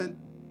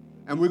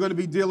And we're going to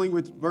be dealing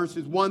with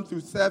verses 1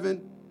 through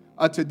 7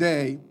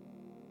 today.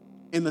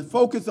 And the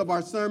focus of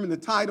our sermon, the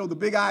title, the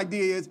big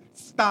idea is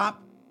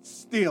stop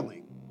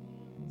stealing.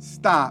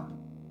 Stop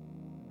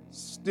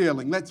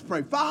stealing. Let's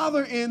pray.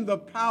 Father, in the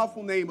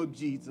powerful name of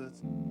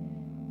Jesus,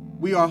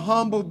 we are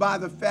humbled by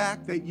the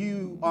fact that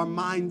you are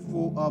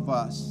mindful of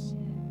us.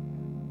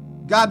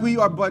 God, we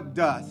are but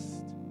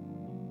dust.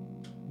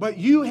 But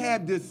you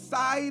have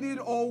decided,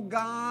 oh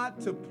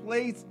God, to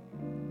place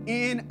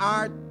in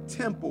our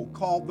temple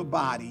called the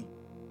body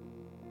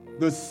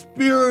the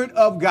Spirit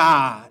of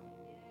God.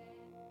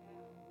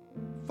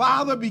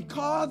 Father,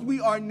 because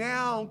we are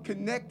now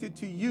connected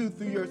to you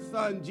through your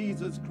Son,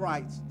 Jesus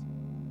Christ,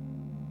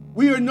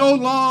 we are no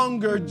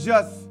longer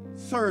just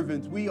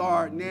servants. We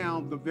are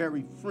now the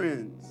very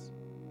friends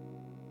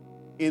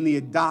and the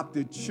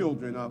adopted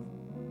children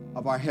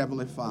of our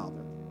Heavenly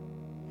Father.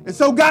 And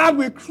so, God,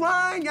 we're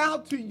crying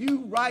out to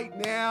you right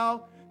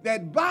now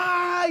that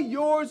by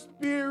your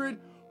Spirit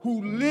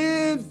who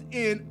lives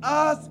in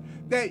us,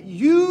 that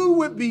you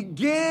would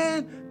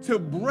begin to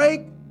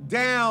break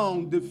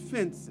down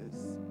defenses.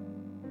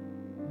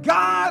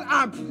 God,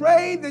 I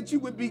pray that you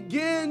would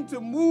begin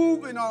to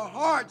move in our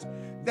hearts,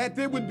 that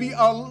there would be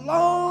a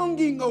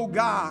longing, oh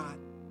God,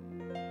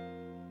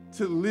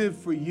 to live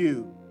for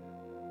you.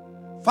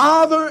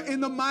 Father, in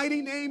the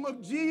mighty name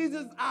of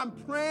Jesus, I'm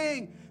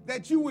praying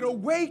that you would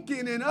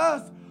awaken in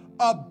us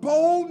a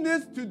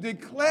boldness to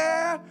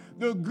declare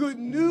the good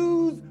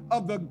news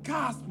of the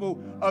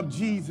gospel of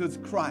Jesus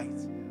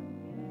Christ.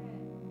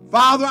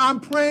 Father, I'm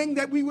praying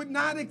that we would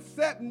not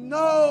accept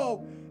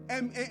no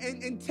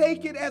and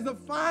take it as a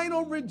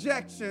final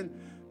rejection,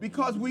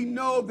 because we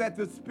know that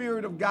the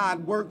Spirit of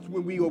God works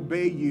when we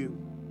obey you.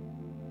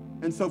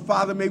 And so,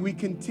 Father, may we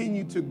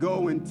continue to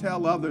go and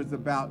tell others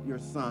about your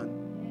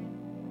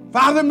Son.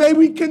 Father, may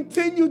we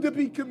continue to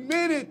be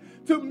committed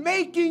to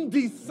making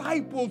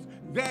disciples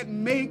that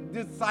make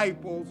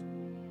disciples,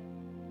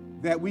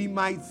 that we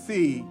might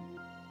see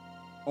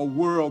a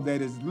world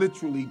that is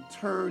literally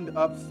turned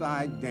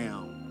upside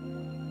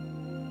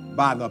down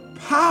by the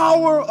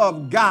power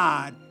of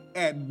God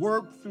at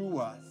work through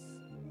us.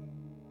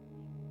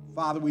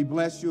 Father, we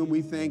bless you and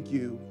we thank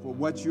you for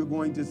what you're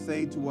going to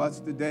say to us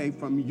today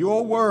from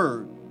your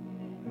word.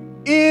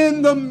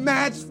 In the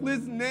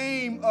matchless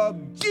name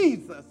of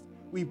Jesus,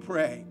 we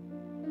pray.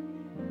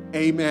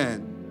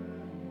 Amen.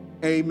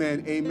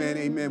 Amen, amen,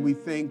 amen. We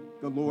thank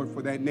the Lord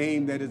for that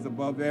name that is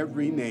above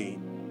every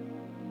name.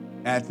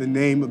 At the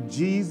name of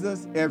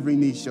Jesus, every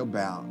knee shall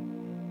bow,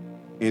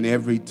 and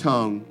every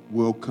tongue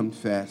will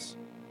confess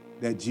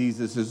that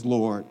Jesus is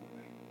Lord.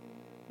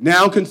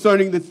 Now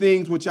concerning the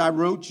things which I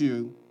wrote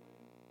you,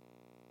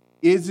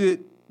 is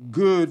it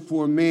good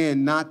for a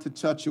man not to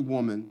touch a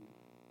woman?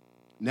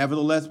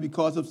 Nevertheless,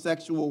 because of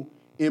sexual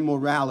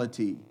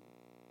immorality,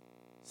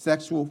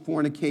 sexual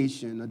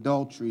fornication,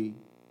 adultery,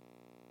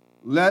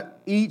 let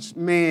each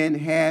man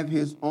have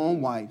his own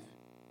wife,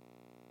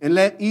 and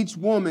let each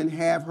woman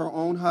have her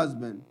own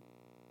husband.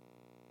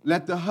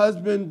 Let the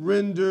husband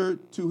render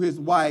to his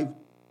wife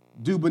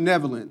due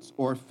benevolence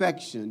or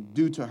affection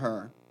due to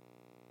her,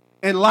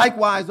 and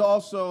likewise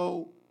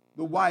also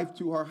the wife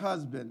to her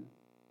husband.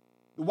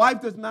 The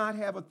wife does not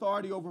have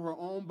authority over her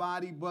own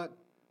body, but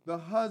the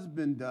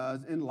husband does,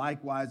 and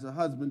likewise the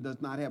husband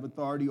does not have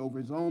authority over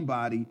his own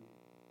body,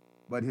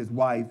 but his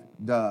wife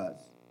does.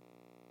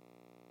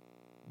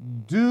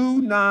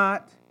 Do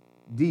not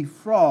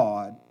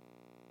defraud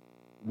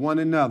one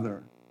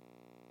another,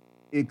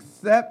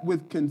 except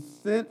with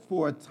consent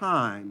for a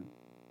time,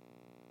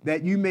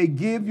 that you may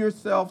give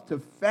yourself to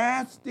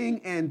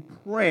fasting and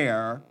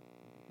prayer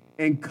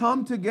and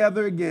come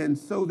together again,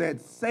 so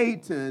that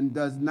Satan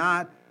does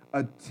not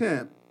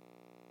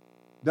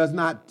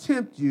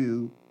tempt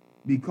you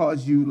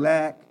because you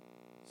lack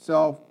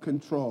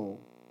self-control.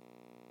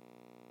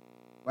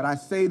 But I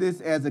say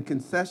this as a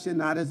concession,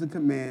 not as a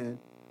command,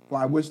 for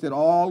I wish that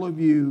all of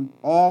you,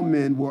 all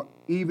men, were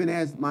even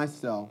as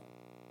myself.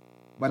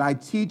 But I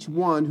teach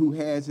one who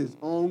has his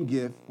own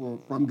gift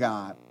from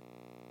God,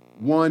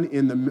 one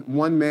in the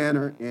one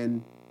manner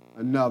and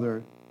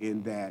another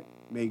in that.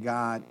 May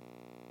God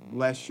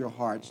bless your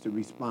hearts to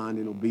respond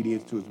in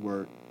obedience to his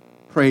word.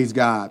 Praise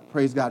God.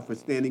 Praise God for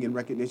standing in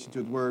recognition to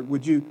his word.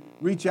 Would you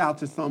reach out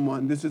to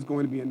someone? This is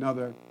going to be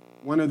another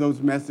one of those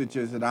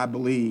messages that I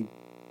believe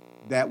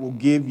that will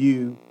give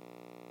you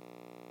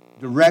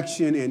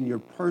direction in your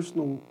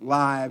personal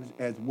lives,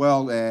 as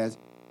well as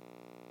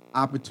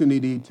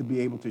opportunity to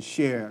be able to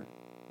share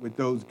with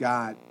those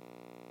God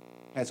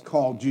has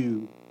called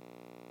you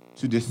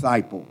to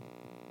disciple.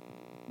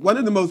 One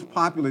of the most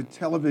popular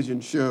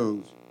television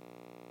shows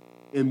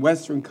in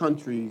Western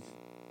countries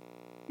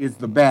is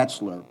The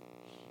Bachelor.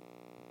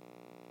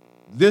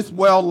 This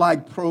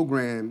well-liked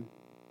program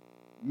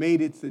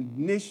made its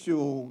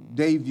initial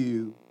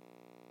debut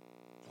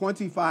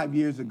 25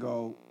 years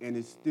ago and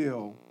is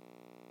still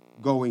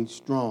going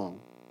strong.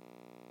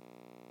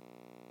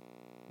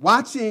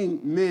 Watching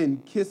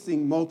men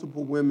kissing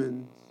multiple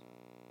women's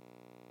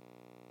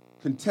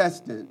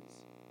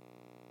contestants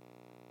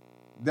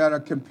that are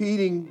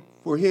competing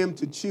for him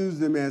to choose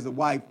them as a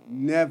wife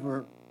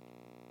never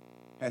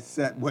has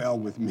sat well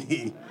with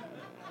me.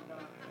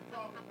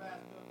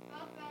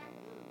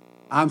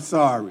 I'm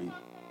sorry.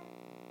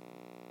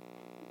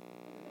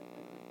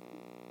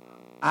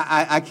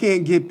 I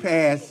can't get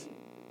past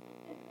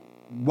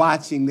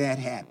watching that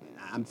happen.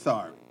 I'm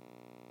sorry.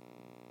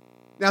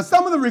 Now,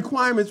 some of the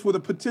requirements for the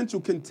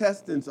potential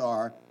contestants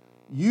are: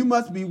 you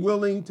must be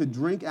willing to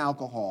drink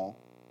alcohol.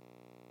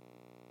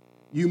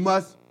 You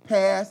must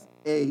pass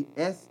a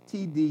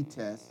STD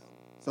test,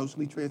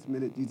 socially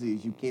transmitted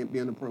disease. You can't be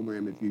on the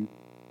program if you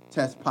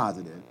test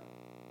positive.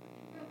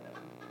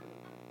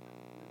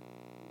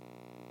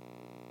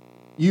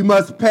 You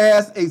must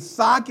pass a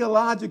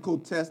psychological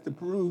test to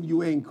prove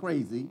you ain't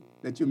crazy,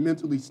 that you're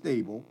mentally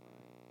stable,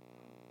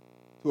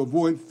 to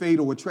avoid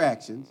fatal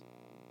attractions.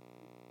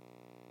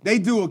 They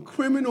do a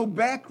criminal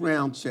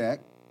background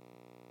check,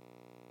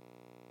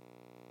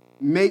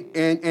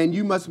 and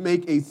you must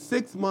make a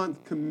 6 month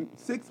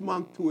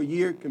to a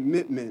year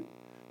commitment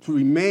to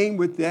remain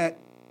with that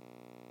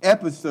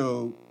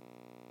episode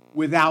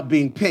without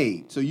being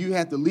paid. So you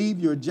have to leave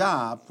your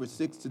job for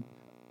 6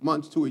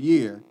 months to a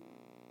year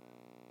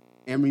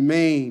and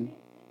remain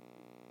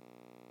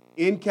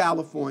in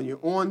California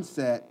on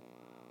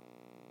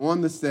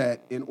the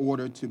set in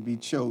order to be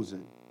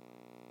chosen.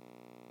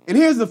 And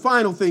here's the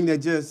final thing that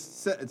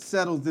just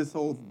settles this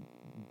whole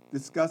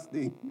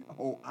disgusting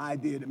whole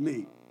idea to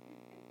me.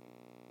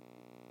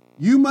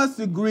 You must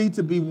agree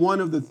to be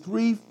one of the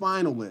 3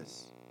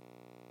 finalists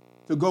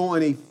to go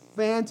on a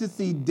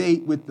fantasy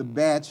date with the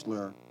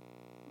bachelor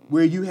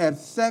where you have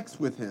sex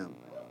with him.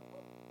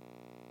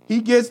 He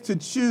gets to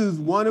choose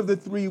one of the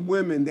 3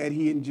 women that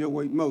he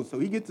enjoyed most. So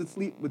he gets to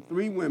sleep with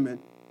 3 women,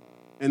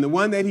 and the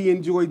one that he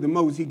enjoyed the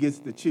most, he gets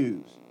to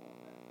choose.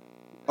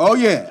 Oh,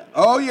 yeah.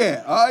 Oh,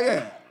 yeah. Oh,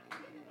 yeah.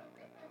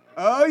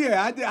 Oh,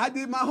 yeah. I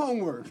did my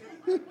homework.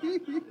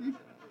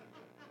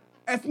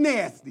 That's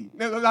nasty.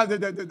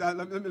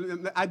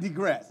 I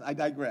digress.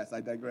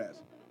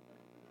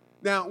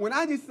 Now, when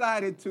I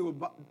decided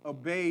to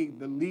obey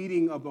the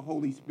leading of the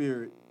Holy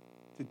Spirit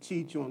to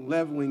teach on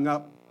leveling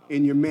up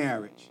in your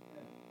marriage,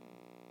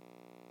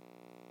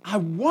 I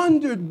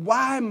wondered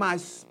why my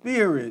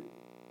spirit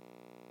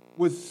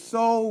was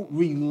so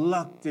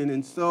reluctant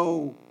and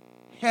so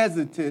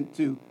hesitant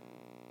to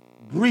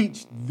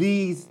breach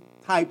these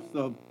types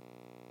of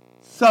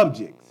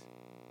subjects.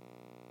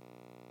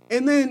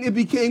 And then it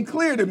became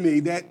clear to me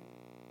that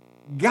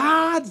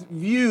God's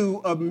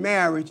view of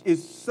marriage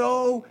is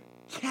so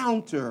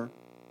counter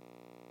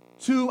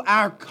to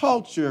our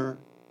culture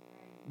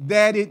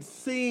that it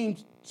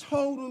seems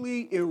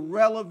totally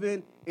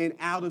irrelevant and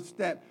out of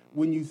step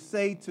when you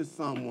say to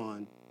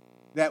someone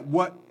that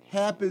what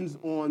happens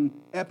on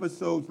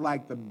episodes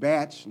like The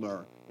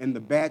Bachelor and The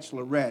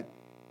Bachelorette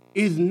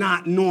is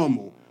not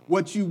normal.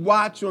 What you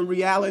watch on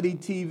reality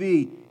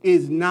TV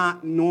is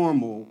not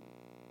normal.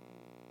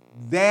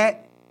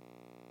 That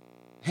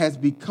has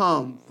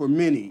become, for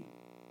many,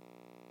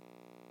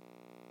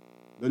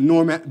 the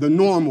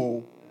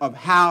normal of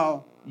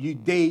how you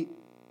date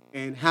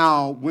and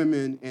how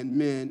women and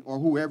men, or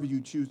whoever you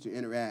choose to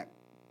interact,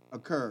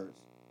 occurs.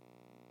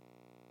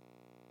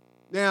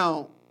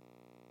 Now,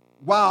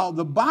 while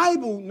the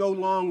Bible no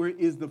longer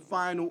is the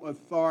final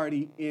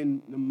authority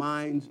in the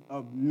minds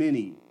of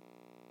many,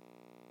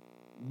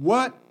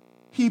 what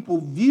people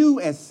view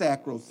as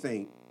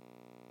sacrosanct,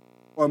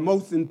 or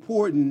most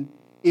important,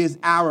 is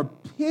our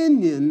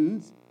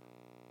opinions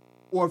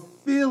or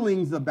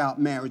feelings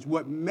about marriage.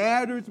 What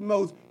matters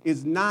most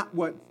is not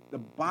what the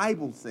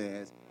Bible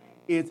says,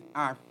 it's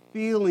our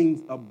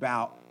feelings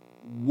about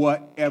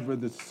whatever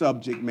the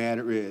subject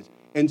matter is.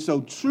 And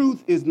so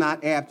truth is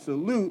not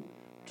absolute,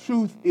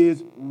 truth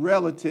is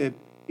relative.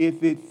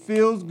 If it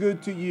feels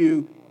good to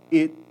you,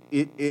 and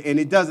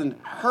it doesn't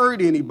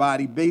hurt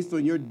anybody based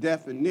on your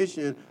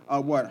definition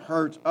of what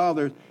hurts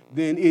others,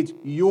 then it's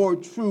your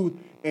truth,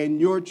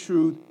 and your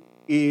truth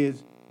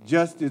is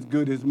just as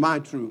good as my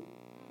truth.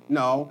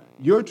 No,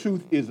 your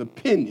truth is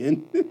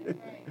opinion,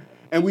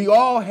 and we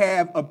all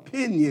have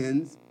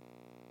opinions,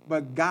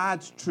 but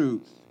God's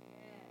truth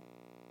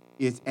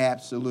is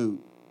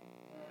absolute.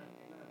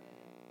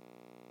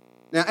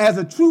 Now, as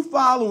a true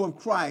follower of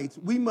Christ,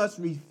 we must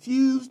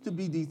refuse to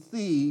be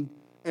deceived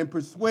and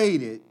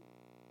persuaded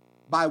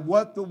by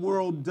what the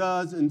world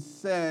does and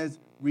says,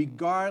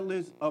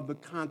 regardless of the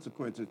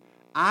consequences.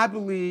 I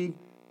believe,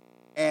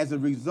 as a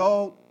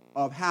result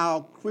of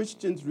how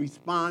Christians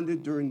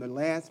responded during the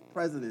last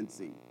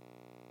presidency,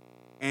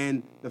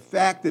 and the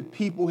fact that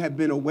people have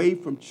been away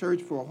from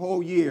church for a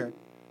whole year,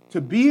 to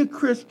be a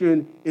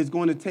Christian is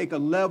going to take a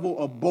level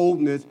of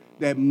boldness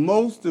that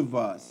most of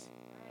us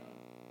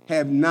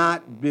have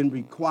not been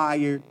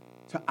required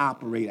to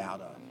operate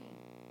out of.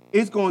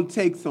 It's going to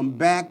take some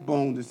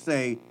backbone to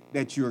say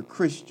that you're a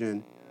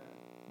Christian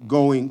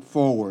going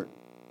forward.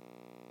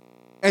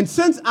 And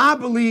since I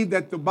believe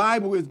that the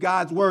Bible is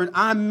God's word,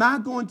 I'm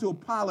not going to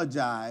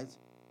apologize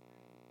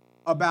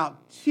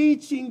about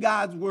teaching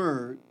God's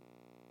word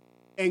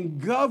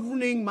and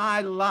governing my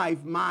life,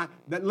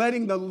 that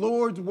letting the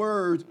Lord's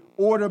words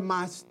order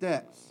my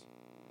steps,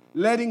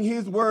 letting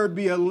his word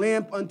be a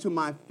lamp unto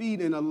my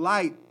feet and a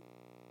light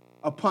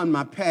upon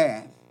my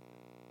path.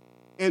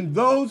 And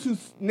those who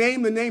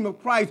name the name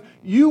of Christ,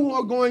 you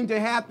are going to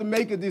have to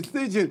make a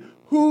decision.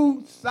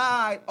 Whose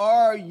side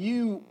are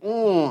you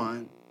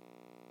on?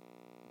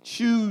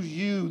 Choose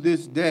you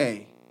this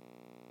day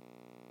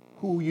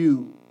who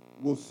you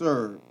will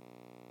serve.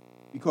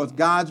 Because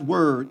God's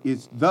word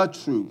is the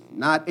truth,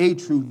 not a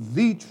truth,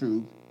 the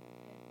truth.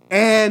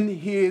 And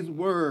his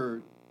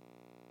word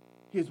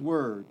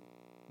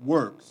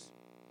works.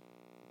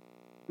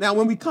 Now,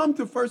 when we come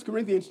to 1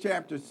 Corinthians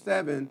chapter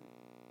 7,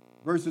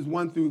 verses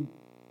 1 through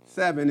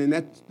 7, and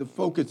that's the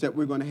focus that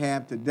we're going to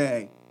have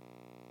today,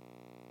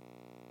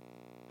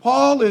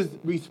 Paul is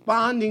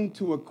responding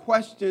to a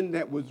question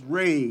that was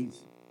raised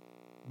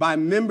by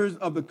members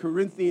of the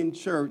Corinthian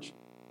church,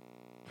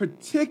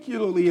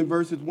 particularly in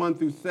verses 1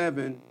 through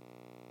 7,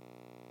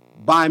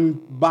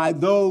 by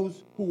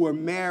those who were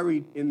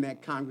married in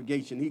that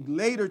congregation. He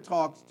later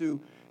talks to,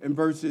 in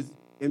verses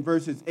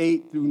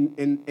 8 through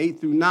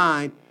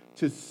 9,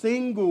 to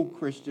single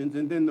Christians,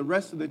 and then the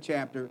rest of the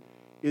chapter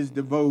is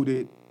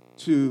devoted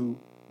to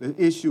the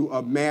issue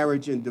of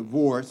marriage and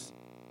divorce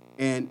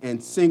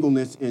and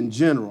singleness in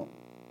general.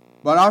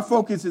 But our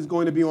focus is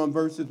going to be on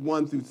verses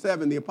 1 through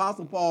 7. The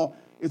Apostle Paul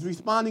is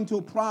responding to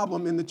a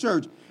problem in the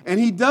church, and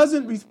he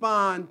doesn't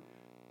respond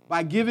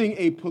by giving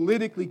a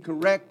politically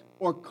correct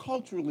or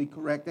culturally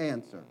correct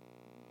answer.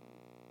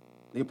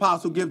 The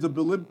apostle gives a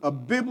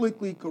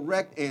biblically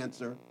correct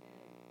answer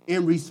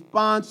in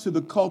response to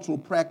the cultural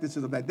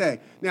practices of that day.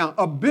 Now,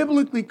 a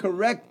biblically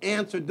correct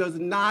answer does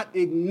not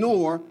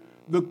ignore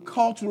the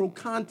cultural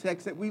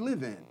context that we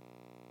live in.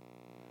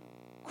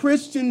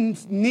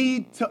 Christians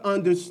need to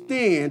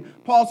understand,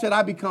 Paul said,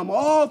 I become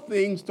all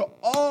things to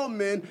all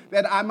men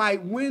that I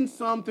might win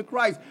some to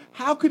Christ.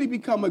 How could he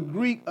become a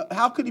Greek?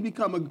 How could he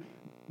become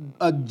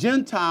a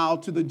Gentile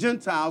to the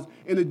Gentiles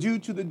and a Jew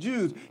to the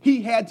Jews?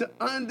 He had to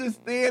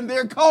understand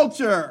their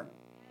culture.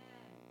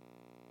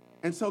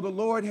 And so the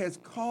Lord has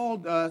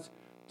called us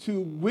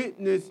to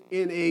witness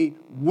in a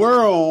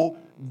world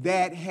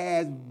that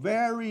has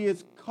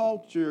various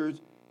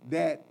cultures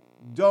that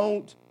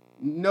don't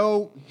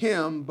know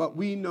him, but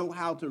we know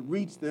how to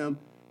reach them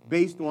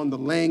based on the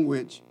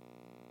language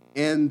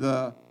and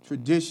the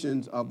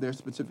traditions of their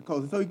specific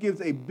culture. So he gives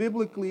a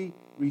biblical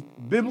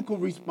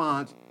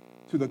response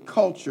to the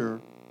culture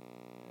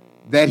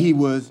that he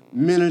was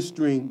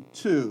ministering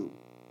to.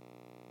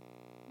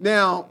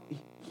 Now,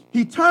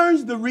 he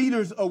turns the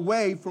readers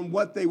away from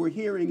what they were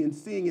hearing and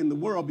seeing in the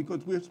world,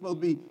 because we're supposed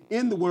to be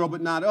in the world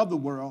but not of the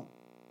world.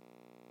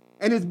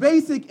 And his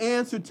basic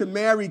answer to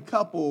married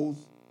couples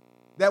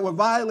that were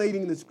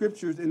violating the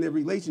scriptures in their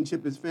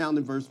relationship is found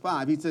in verse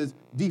 5. He says,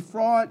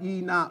 defraud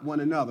ye not one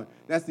another.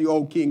 That's the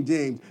old King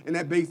James. And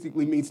that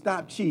basically means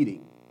stop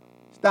cheating,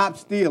 stop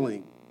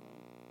stealing,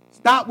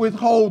 stop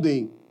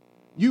withholding.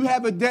 You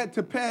have a debt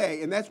to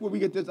pay. And that's where we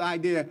get this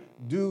idea,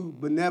 do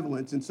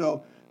benevolence. And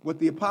so what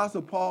the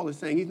Apostle Paul is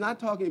saying, he's not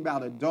talking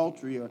about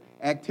adultery or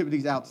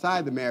activities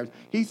outside the marriage.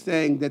 He's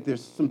saying that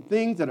there's some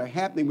things that are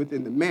happening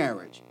within the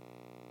marriage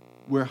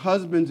where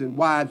husbands and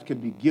wives can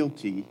be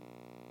guilty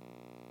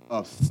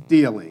of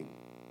stealing.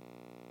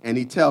 And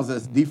he tells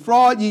us,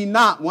 defraud ye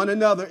not one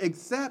another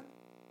except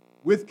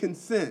with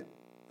consent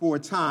for a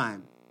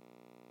time,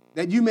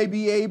 that you may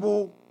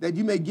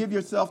give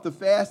yourself to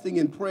fasting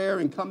and prayer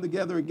and come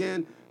together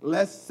again,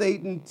 lest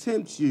Satan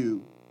tempts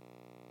you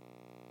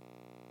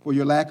for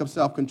your lack of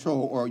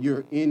self-control or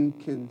your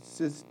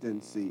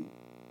inconsistency.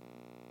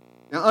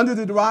 Now, under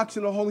the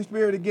direction of the Holy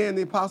Spirit, again,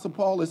 the Apostle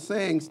Paul is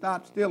saying,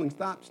 stop stealing,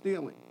 stop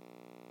stealing.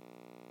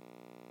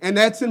 And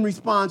that's in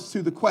response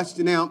to the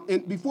question. Now,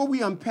 and before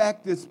we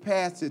unpack this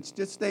passage,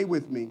 just stay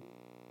with me.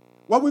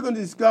 What we're going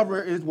to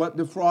discover is what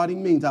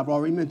defrauding means. I've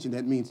already mentioned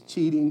that means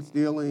cheating,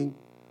 stealing,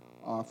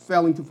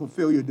 failing to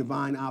fulfill your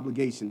divine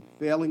obligation,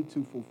 failing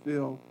to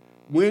fulfill.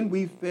 When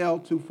we fail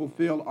to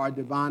fulfill our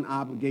divine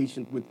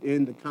obligations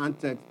within the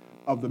context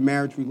of the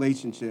marriage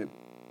relationship,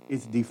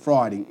 it's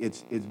defrauding.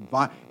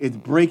 It's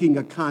breaking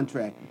a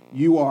contract.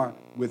 You are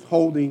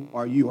withholding,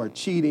 or you are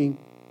cheating,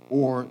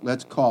 or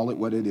let's call it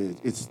what it is.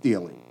 It's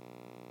stealing.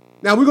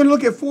 Now, we're going to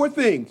look at four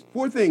things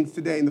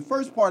today. And the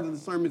first part of the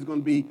sermon is going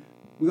to be,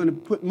 we're going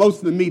to put most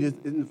of the meat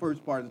in the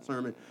first part of the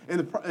sermon. And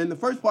the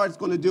first part is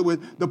going to deal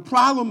with the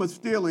problem of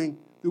stealing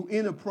through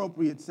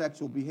inappropriate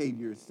sexual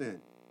behavior is sin.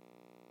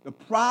 The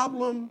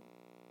problem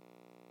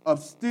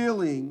of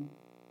stealing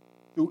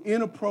through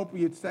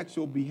inappropriate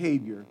sexual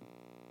behavior,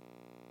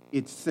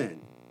 it's sin.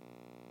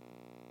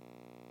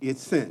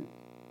 It's sin.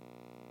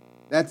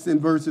 That's in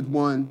verses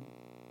 1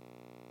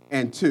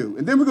 and 2.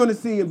 And then we're going to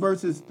see in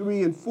verses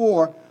 3 and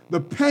 4, the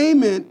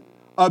payment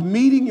of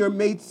meeting your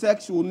mate's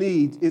sexual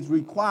needs is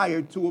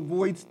required to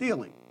avoid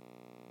stealing.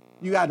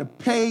 You got to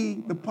pay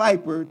the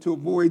piper to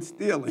avoid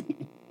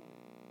stealing.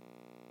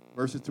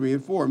 Verses 3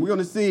 and 4. And we're going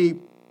to see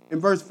in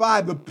verse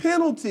 5 the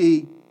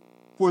penalty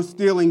for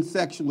stealing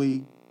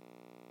sexually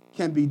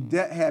can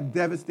have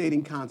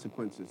devastating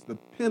consequences. The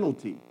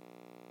penalty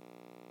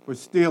for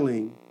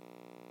stealing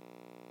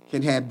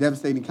can have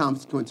devastating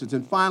consequences.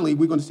 And finally,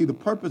 we're going to see the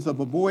purpose of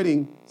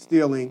avoiding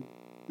stealing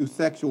through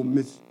sexual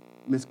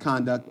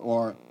misconduct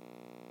or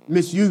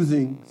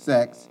misusing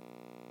sex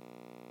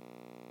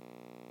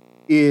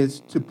is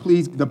to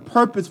please, the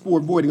purpose for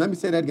avoiding, let me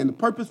say that again, the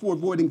purpose for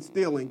avoiding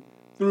stealing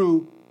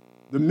through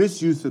the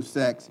misuse of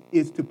sex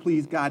is to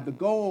please God. The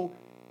goal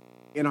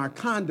in our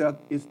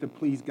conduct is to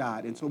please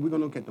God. And so we're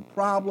going to look at the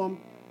problem,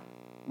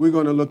 we're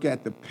going to look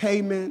at the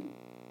payment,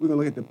 we're going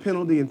to look at the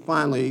penalty, and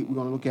finally, we're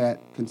going to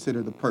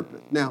consider the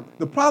purpose. Now,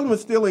 the problem of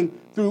stealing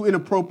through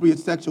inappropriate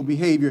sexual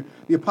behavior,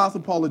 the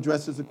Apostle Paul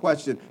addresses a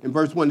question in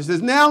verse 1. It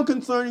says, now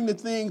concerning the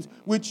things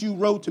which you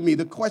wrote to me,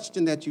 the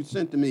question that you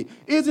sent to me,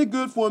 is it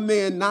good for a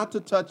man not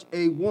to touch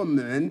a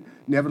woman?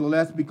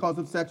 Nevertheless, because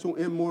of sexual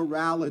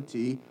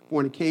immorality,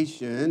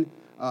 fornication,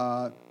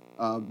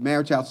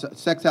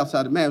 sex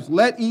outside of marriage,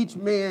 let each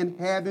man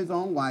have his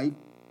own wife,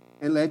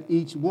 and let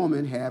each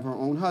woman have her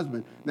own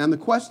husband. Now, the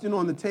question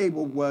on the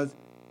table was,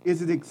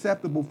 is it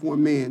acceptable for a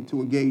man to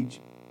engage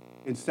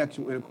in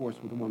sexual intercourse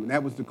with a woman?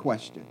 That was the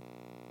question.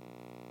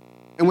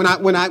 And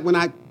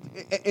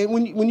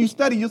when you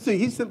study, you'll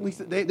see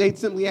they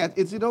simply asked,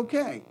 is it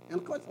okay? And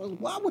of course,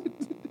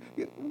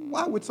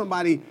 why would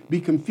somebody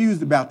be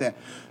confused about that?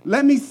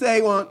 Let me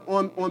say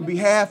on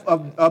behalf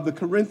of the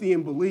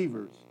Corinthian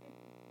believers,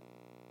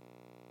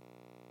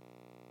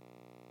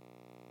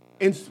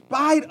 in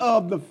spite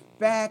of the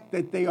fact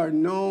that they are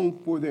known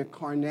for their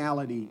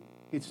carnality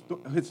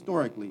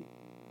historically,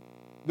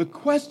 the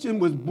question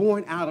was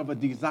born out of a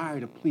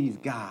desire to please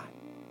God.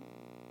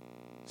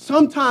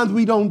 Sometimes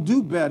we don't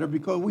do better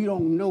because we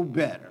don't know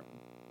better.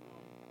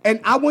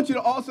 And I want you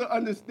to also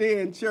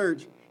understand,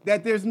 church,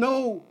 that there's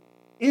no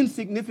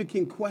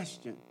insignificant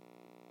question.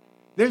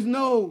 There's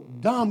no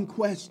dumb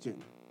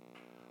question.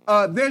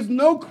 There's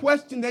no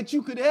question that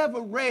you could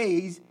ever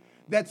raise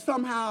that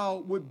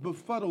somehow would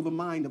befuddle the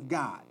mind of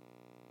God.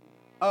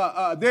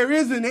 There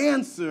is an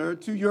answer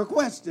to your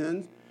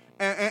questions.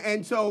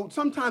 And so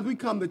sometimes we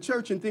come to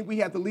church and think we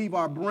have to leave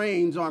our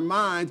brains, our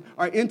minds,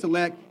 our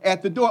intellect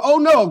at the door. Oh,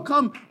 no,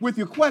 come with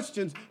your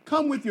questions.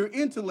 Come with your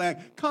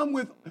intellect. Come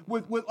with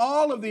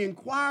all of the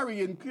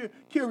inquiry and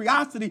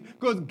curiosity,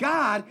 because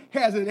God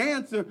has an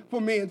answer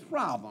for man's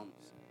problems.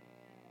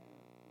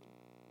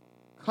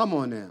 Come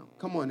on now.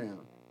 Come on now.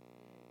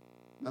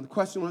 Now, the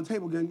question on the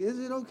table again, is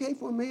it okay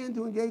for a man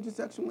to engage in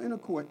sexual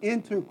intercourse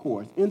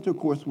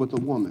with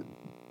a woman?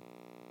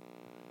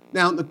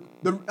 Now, I'm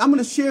going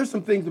to share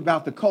some things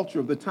about the culture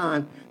of the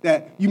time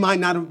that you may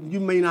not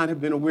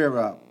have been aware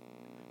of.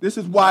 This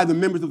is why the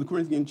members of the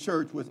Corinthian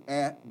church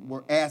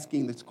were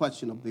asking this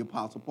question of the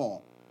Apostle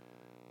Paul.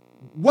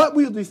 What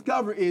we'll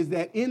discover is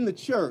that in the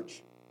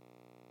church,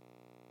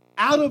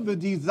 out of the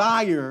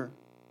desire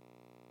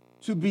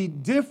to be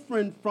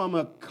different from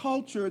a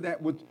culture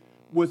that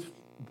was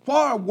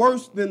far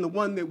worse than the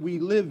one that we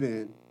live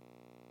in,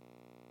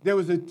 there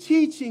was a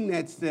teaching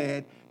that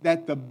said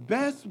that the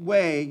best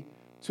way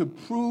to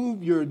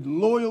prove your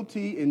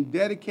loyalty and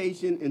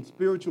dedication and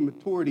spiritual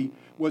maturity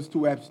was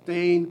to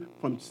abstain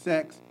from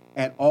sex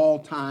at all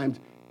times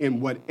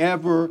in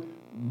whatever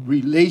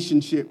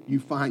relationship you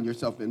find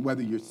yourself in.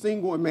 Whether you're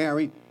single or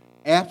married,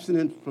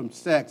 abstinence from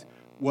sex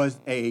was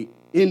an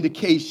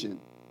indication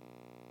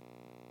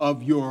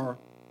of your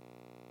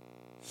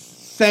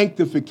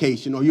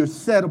sanctification or your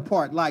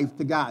set-apart life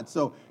to God.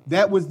 So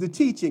that was the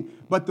teaching.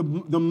 But the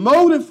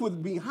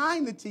motive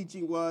behind the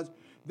teaching was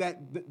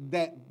that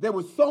there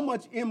was so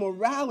much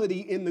immorality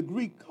in the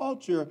Greek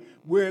culture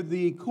where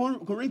the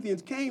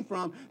Corinthians came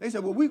from. They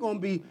said, well, we're going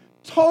to be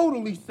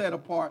totally set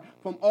apart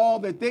from all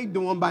that they're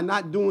doing by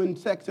not doing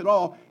sex at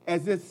all,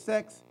 as if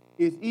sex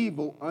is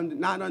evil,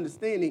 not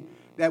understanding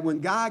that when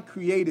God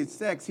created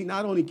sex, he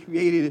not only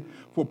created it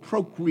for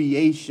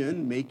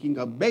procreation, making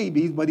of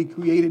babies, but he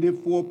created it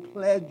for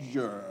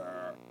pleasure.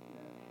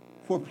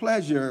 For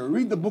pleasure.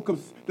 Read the book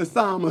of the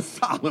Psalm of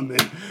Solomon.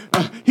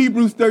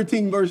 Hebrews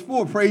 13, verse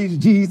 4. Praise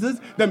Jesus.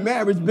 The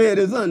marriage bed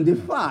is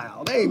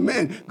undefiled.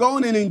 Amen. Go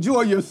on and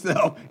enjoy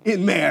yourself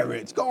in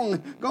marriage. Go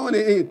on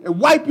and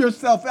wipe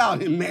yourself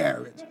out in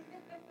marriage.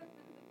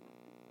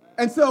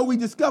 And so we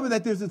discover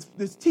that there's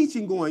this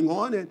teaching going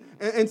on.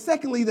 And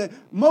secondly, that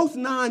most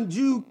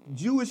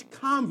non-Jewish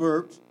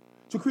converts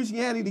to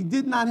Christianity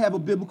did not have a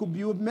biblical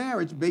view of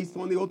marriage based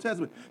on the Old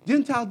Testament.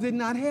 Gentiles did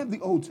not have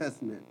the Old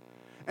Testament.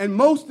 And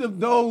most of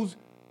those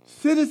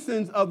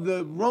citizens of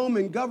the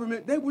Roman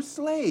government, they were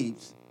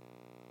slaves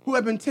who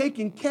had been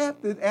taken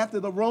captive after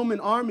the Roman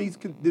armies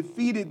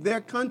defeated their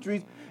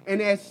countries.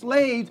 And as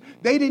slaves,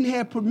 they didn't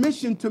have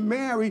permission to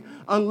marry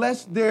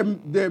unless their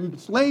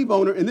slave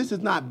owner, and this is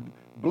not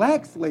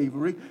black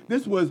slavery,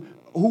 this was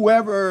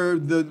whoever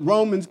the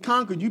Romans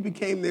conquered, you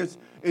became their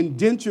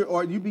indenture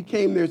or you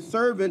became their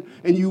servant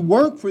and you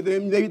worked for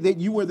them, that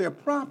you were their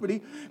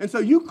property. And so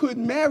you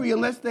couldn't marry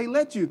unless they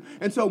let you.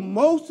 And so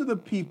most of the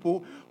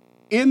people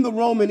in the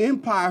Roman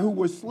Empire who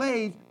were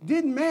slaves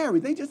didn't marry.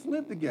 They just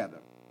lived together.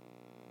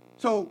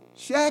 So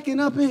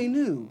shacking up ain't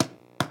new.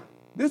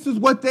 This is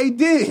what they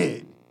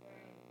did.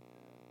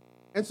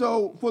 And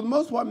so, for the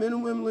most part, men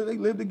and women, they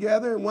lived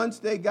together. And once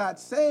they got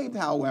saved,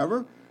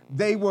 however,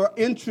 they were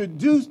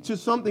introduced to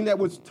something that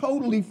was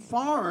totally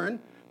foreign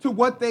to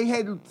what they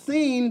had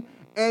seen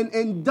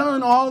and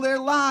done all their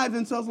lives.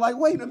 And so it's like,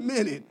 wait a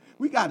minute,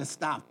 we got to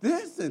stop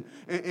this.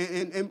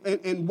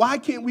 And why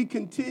can't we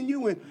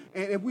continue? And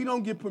if we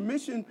don't get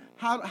permission,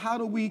 how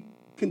do we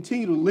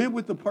continue to live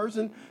with the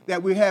person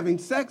that we're having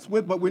sex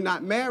with, but we're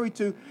not married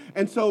to?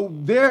 And so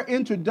their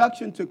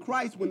introduction to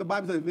Christ, when the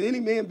Bible says, if any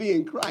man be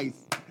in Christ,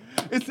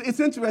 it's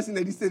interesting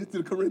that he said it to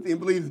the Corinthian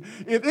believers.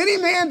 If any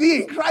man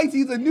be in Christ,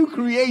 he's a new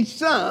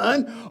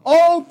creation.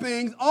 All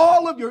things,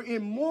 all of your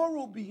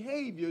immoral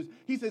behaviors,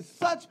 he says,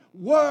 such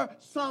were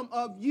some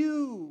of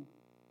you.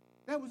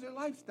 That was their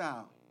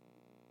lifestyle.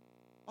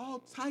 All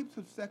types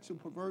of sexual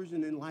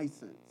perversion and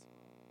license.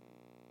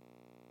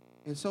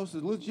 And so it's a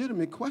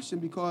legitimate question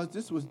because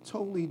this was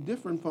totally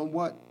different from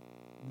what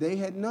they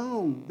had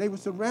known. They were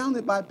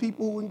surrounded by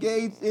people who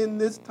engaged in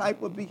this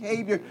type of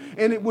behavior,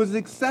 and it was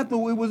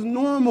acceptable. It was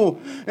normal.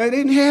 They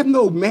didn't have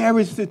no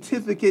marriage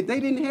certificate. They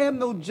didn't have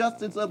no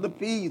justice of the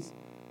peace.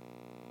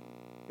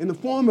 In the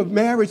form of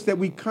marriage that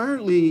we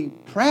currently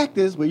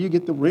practice, where you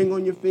get the ring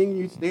on your finger,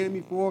 you stand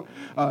before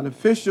an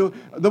official,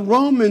 the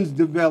Romans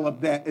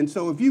developed that. And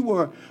so if you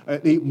were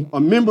a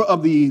member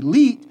of the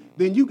elite,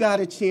 then you got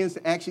a chance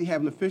to actually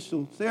have an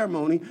official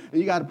ceremony, and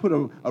you got to put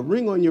a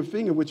ring on your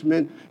finger, which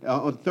meant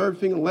on the third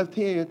finger, left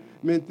hand,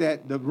 meant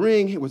that the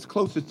ring was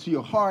closest to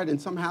your heart,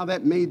 and somehow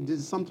that made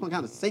some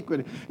kind of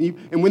sacred.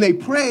 And when they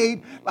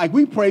prayed, like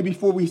we pray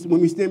when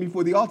we stand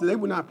before the altar, they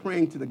were not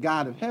praying to the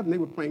God of heaven. They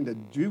were praying to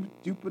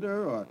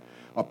Jupiter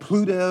or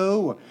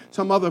Pluto or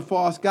some other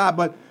false god.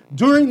 But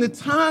during the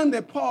time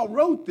that Paul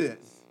wrote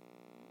this,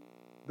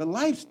 the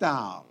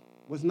lifestyle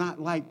was not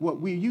like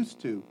what we're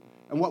used to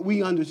and what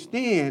we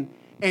understand.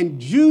 And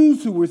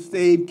Jews who were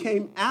saved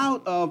came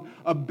out of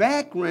a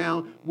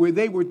background where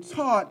they were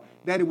taught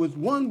that it was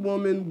one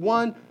woman,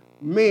 one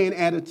man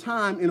at a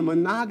time in a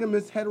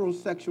monogamous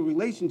heterosexual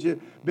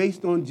relationship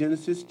based on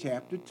Genesis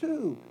chapter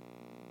 2.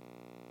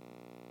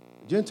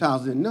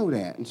 Gentiles didn't know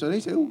that. And so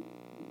they said,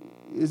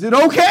 is it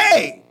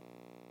okay?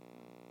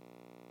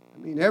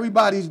 I mean,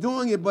 everybody's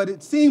doing it, but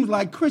it seems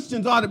like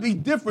Christians ought to be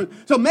different.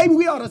 So maybe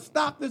we ought to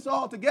stop this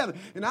altogether.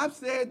 And I've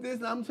said this,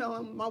 and I'm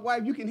telling my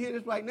wife, you can hear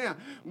this right now.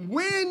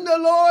 When the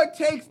Lord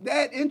takes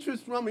that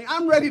interest from me,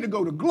 I'm ready to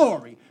go to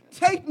glory.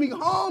 Take me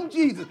home,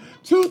 Jesus.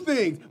 Two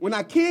things. When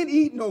I can't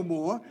eat no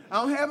more,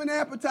 I don't have an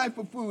appetite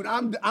for food,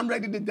 I'm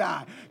ready to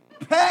die.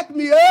 Pack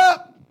me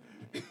up.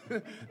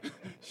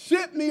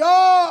 Ship me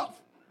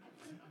off.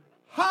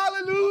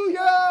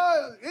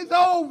 Hallelujah. It's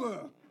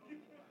over.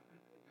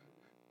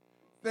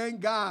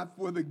 Thank God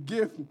for the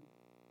gift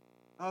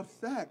of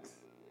sex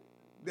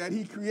that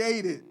he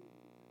created.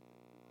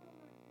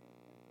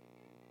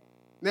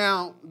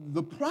 Now,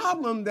 the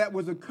problem that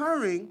was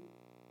occurring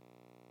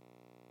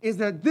is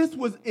that this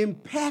was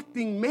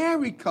impacting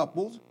married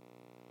couples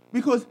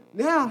because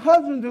now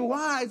husbands and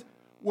wives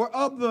were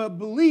of the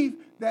belief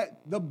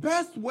that the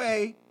best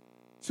way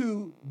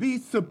to be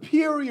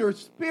superior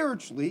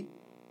spiritually,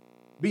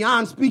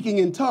 beyond speaking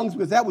in tongues,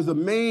 because that was the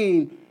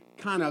main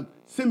kind of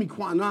sine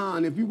qua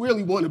non. If you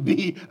really want to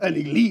be an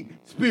elite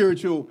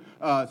spiritual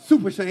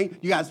super saint,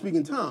 you got to speak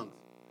in tongues.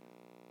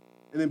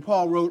 And then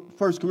Paul wrote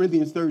 1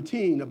 Corinthians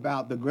 13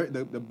 about the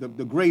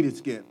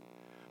greatest gift.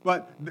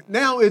 But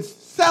now it's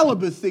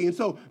celibacy. And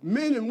so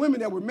men and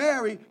women that were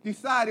married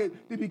decided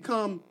to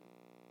become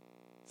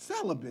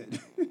celibate.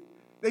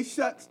 They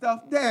shut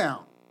stuff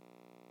down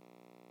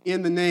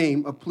in the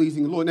name of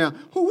pleasing the Lord. Now,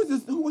 who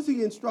was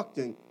he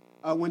instructing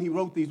when he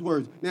wrote these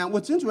words? Now,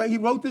 what's interesting, he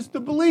wrote this to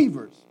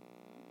believers.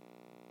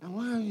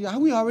 Now,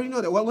 we already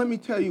know that. Well, let me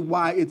tell you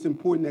why it's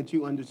important that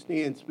you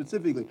understand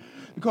specifically.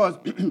 Because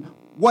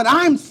what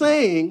I'm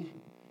saying,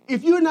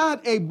 if you're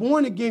not a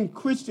born-again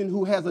Christian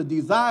who has a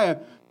desire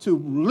to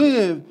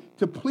live,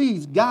 to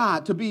please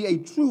God, to be a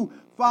true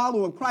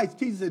follower of Christ,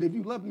 Jesus said, if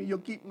you love me, you'll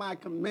keep my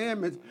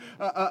commandments,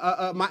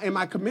 and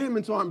my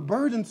commandments aren't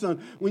burdensome.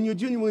 When you're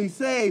genuinely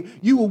saved,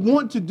 you will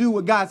want to do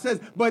what God says.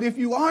 But if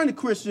you aren't a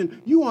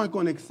Christian, you aren't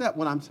going to accept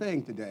what I'm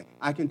saying today.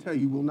 I can tell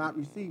you will not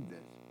receive this.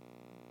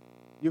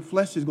 Your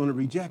flesh is going to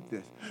reject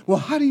this. Well,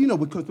 how do you know?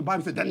 Because the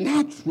Bible said the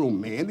natural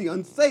man, the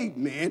unsaved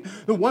man,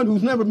 the one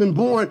who's never been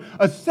born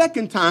a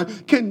second time,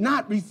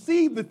 cannot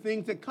receive the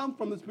things that come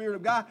from the Spirit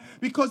of God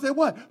because they're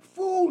what?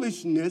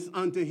 Foolishness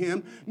unto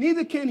him.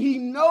 Neither can he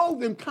know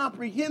them,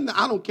 comprehend them.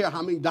 I don't care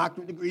how many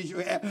doctorate degrees you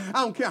have.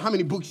 I don't care how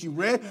many books you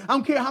read. I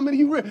don't care how many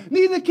you read.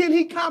 Neither can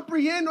he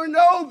comprehend or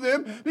know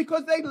them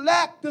because they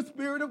lack the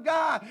Spirit of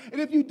God.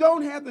 And if you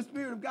don't have the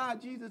Spirit of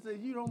God, Jesus says,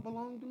 you don't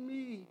belong to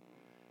me.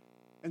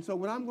 And so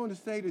what I'm going to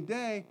say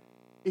today,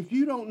 if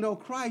you don't know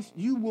Christ,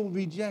 you will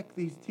reject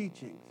these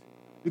teachings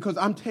because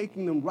I'm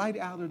taking them right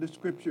out of the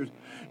scriptures.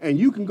 And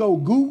you can go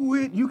Google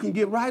it. You can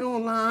get right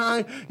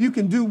online. You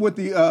can do what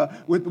the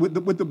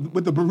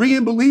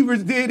Berean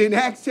believers did in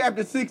Acts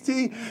chapter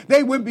 16.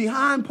 They went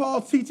behind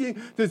Paul's teaching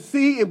to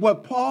see if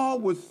what Paul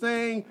was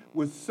saying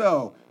was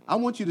so. I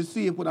want you to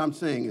see if what I'm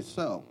saying is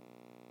so.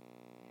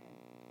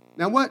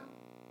 Now, what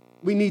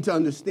we need to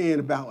understand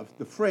about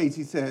the phrase,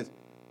 he says,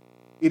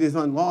 it is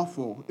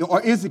unlawful,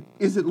 or is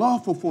it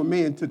lawful for a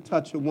man to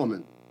touch a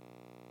woman?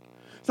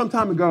 Some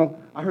time ago,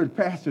 I heard a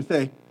pastor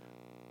say,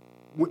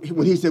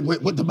 when he said,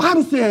 what the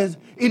Bible says,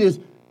 it is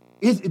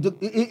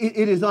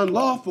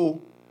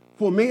unlawful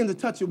for a man to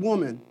touch a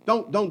woman.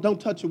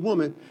 Don't touch a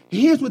woman.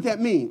 Here's what that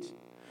means.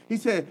 He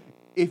said,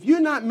 if you're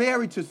not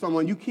married to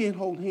someone, you can't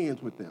hold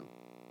hands with them.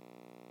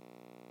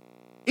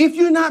 If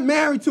you're not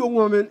married to a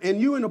woman and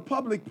you're in a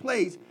public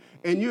place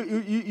and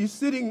you're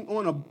sitting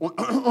on a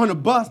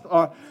bus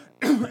or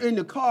in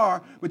the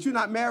car, but you're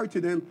not married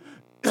to them,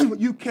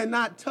 you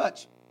cannot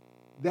touch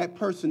that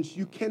person.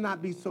 You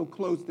cannot be so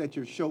close that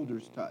your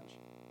shoulders touch.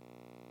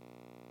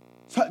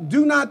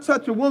 Do not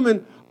touch a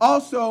woman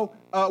also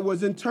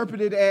was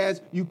interpreted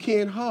as you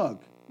can't hug.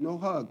 No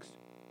hugs.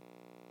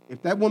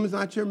 If that woman's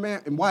not your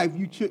wife,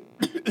 you can't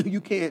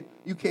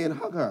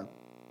hug her.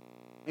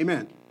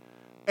 Amen.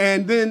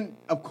 And then,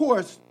 of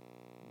course,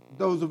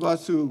 those of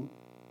us who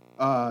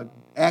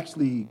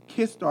actually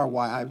kissed our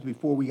wives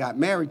before we got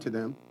married to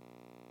them,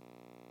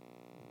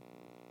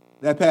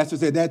 that pastor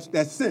said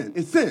that's sin.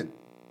 It's sin.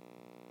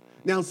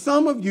 Now,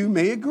 some of you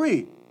may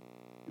agree.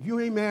 If you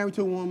ain't married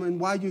to a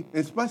woman,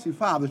 especially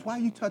fathers, why are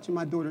you touching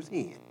my daughter's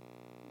hand?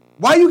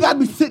 Why you got to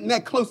be sitting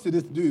that close to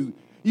this dude?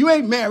 You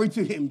ain't married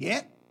to him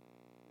yet.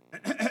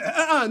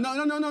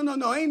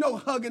 No. Ain't no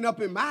hugging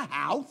up in my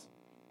house.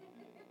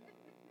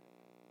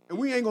 And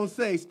we ain't going to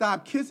say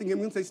stop kissing him.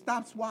 We're going to say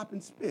stop swapping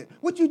spit.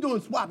 What you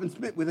doing swapping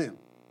spit with him?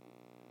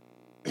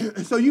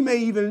 So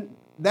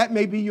that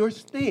may be your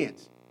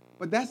stance.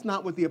 But that's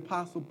not what the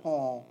Apostle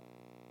Paul,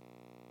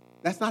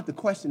 that's not the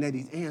question that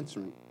he's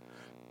answering.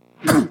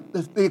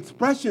 The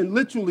expression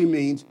literally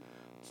means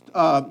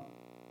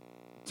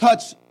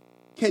touch.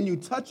 Can you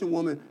touch a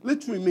woman?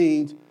 Literally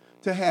means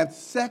to have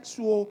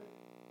sexual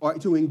or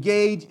to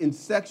engage in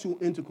sexual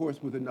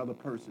intercourse with another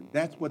person.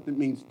 That's what it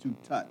means to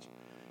touch.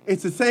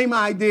 It's the same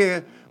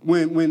idea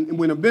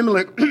when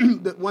Abimelech,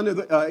 one of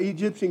the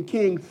Egyptian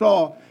kings,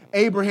 saw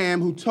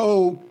Abraham, who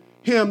told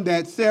him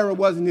that Sarah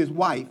wasn't his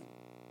wife,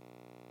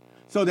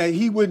 so that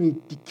he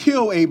wouldn't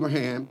kill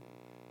Abraham.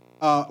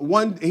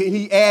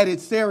 He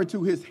added Sarah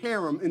to his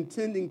harem,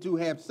 intending to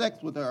have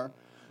sex with her.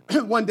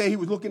 One day he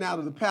was looking out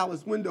of the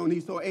palace window and he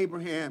saw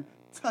Abraham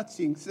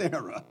touching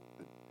Sarah.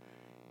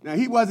 Now,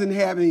 he wasn't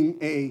having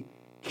a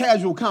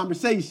casual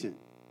conversation.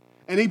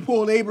 And he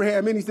pulled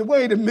Abraham in. He said,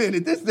 wait a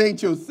minute, this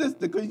ain't your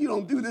sister, because you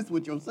don't do this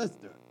with your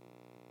sister.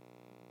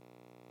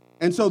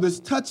 And so this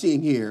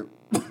touching here,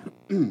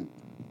 turn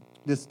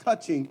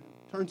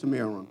some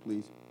air on,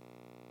 please.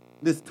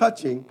 This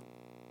touching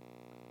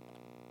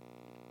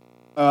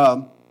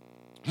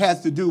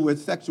has to do with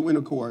sexual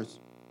intercourse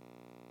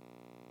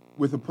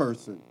with a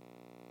person.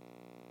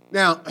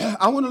 Now,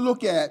 I want to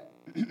look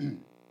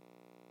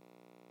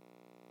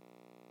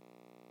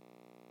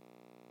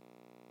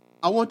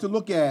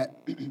at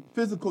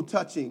physical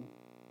touching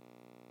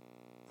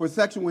for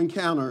sexual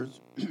encounters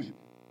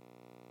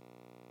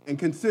and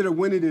consider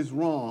when it is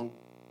wrong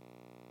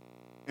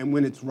and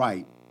when it's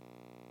right.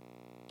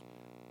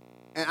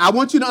 And I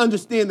want you to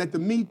understand that the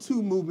Me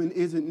Too movement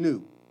isn't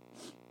new.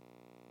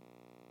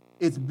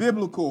 It's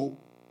biblical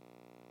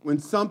when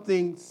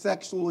something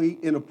sexually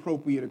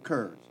inappropriate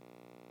occurs.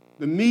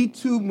 The Me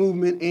Too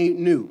movement ain't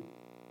new.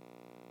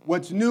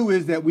 What's new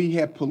is that we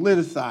have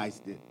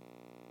politicized it.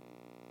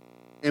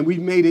 And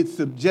we've made it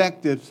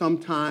subjective,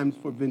 sometimes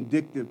for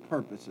vindictive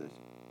purposes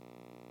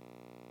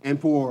and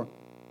for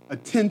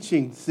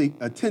attention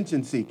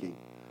seeking.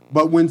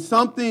 But when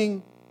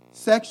something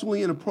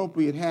sexually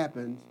inappropriate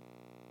happens,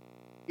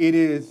 it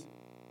is,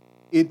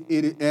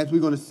 as we're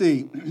going to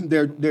see,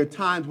 there are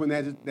times when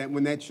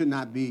that should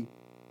not be,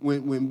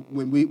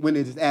 when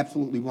it is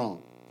absolutely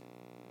wrong.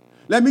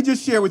 Let me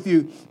just share with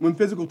you when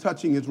physical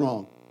touching is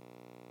wrong.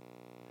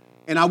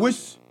 And I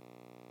wish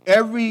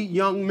every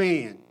young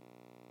man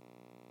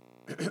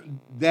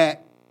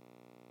that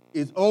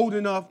is old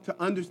enough to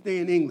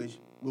understand English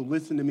will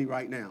listen to me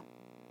right now.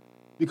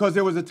 Because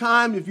there was a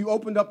time if you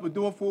opened up a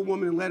door for a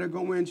woman and let her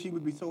go in, she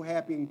would be so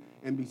happy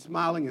and be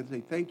smiling and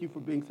say, thank you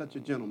for being such a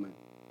gentleman.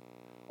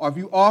 Or if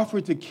you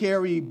offered to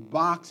carry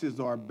boxes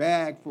or a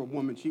bag for a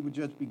woman, she would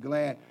just be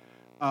glad.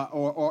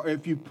 Or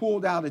if you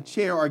pulled out a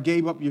chair or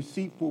gave up your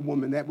seat for a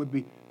woman,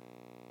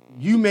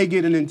 you may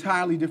get an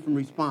entirely different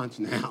response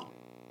now.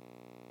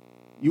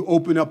 You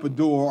open up a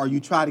door or you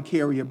try to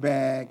carry a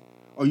bag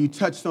or you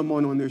touch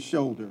someone on their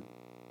shoulder.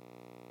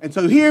 And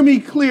so hear me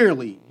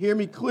clearly,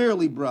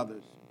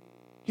 brothers.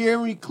 Hear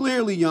me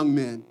clearly, young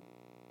men.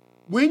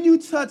 When you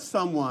touch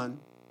someone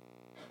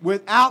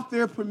without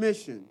their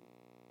permission,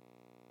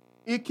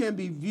 it can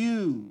be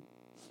viewed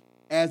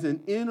as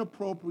an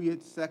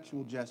inappropriate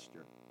sexual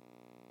gesture.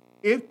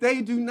 If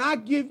they do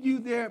not give you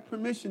their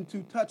permission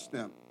to touch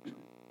them,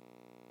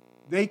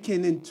 they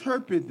can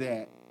interpret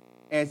that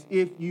as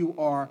if you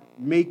are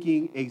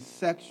making a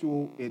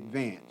sexual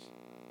advance.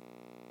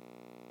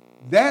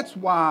 That's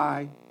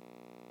why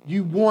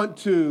you want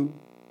to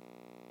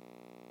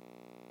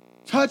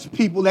touch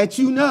people that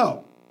you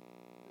know,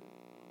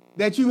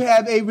 that you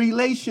have a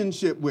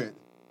relationship with,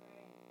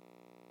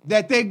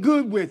 that they're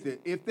good with it.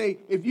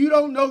 If you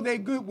don't know they're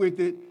good with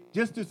it,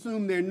 just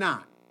assume they're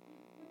not.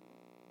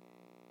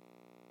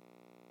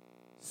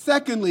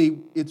 Secondly,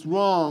 it's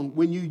wrong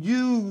when you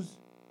use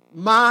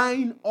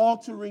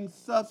mind-altering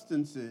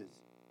substances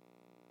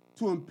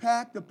to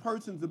impact a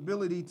person's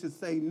ability to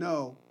say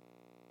no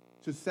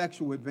to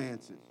sexual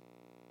advances.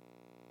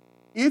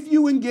 If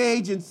you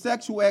engage in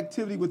sexual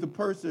activity with a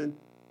person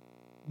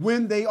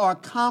when they are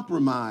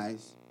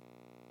compromised,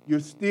 you're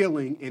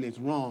stealing and it's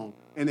wrong,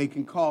 and they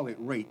can call it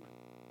rape,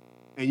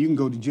 and you can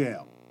go to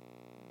jail.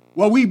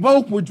 Well, we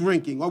both were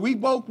drinking, or we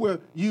both were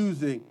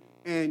using,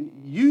 and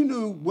you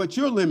knew what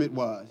your limit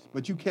was,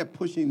 but you kept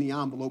pushing the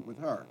envelope with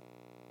her.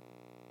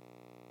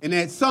 And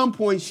at some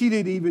point, she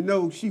didn't even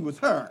know she was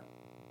her.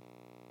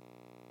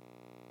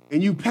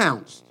 And you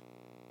pounced.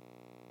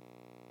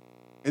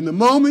 And the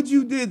moment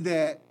you did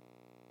that,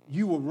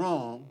 you were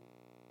wrong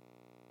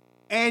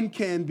and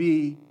can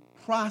be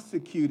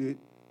prosecuted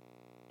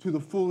to the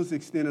fullest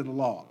extent of the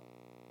law.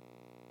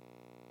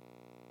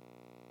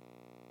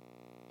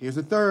 Here's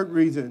a third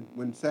reason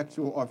when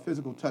sexual or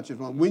physical touch is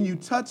wrong. When you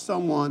touch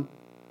someone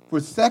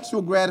for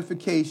sexual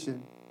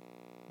gratification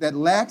that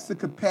lacks the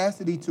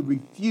capacity to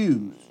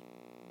refuse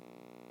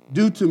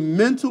due to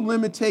mental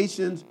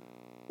limitations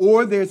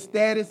or their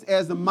status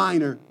as a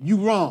minor, you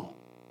wrong.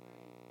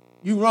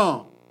 You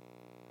wrong.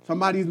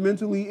 Somebody's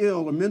mentally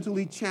ill or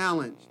mentally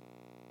challenged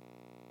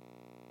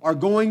or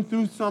going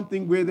through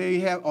something where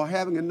they are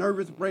having a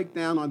nervous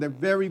breakdown or they're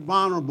very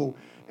vulnerable,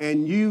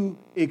 and you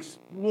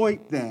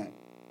exploit that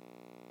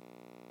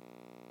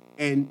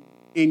and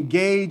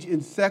engage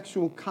in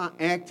sexual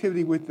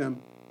activity with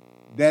them,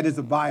 that is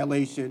a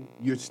violation.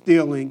 You're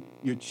stealing,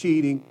 you're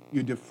cheating,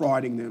 you're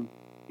defrauding them.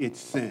 It's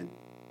sin.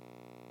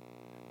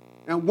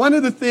 Now, one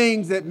of the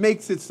things that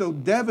makes it so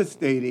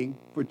devastating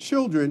for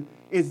children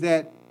is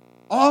that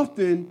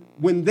often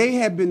when they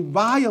have been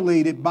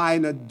violated by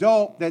an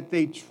adult that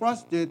they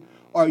trusted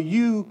or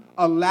you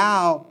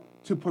allow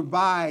to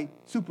provide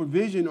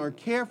supervision or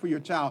care for your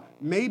child,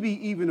 maybe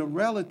even a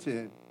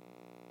relative,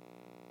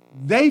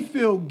 they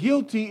feel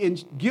guilt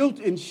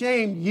and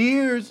shame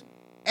years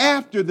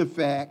after the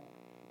fact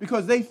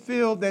because they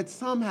feel that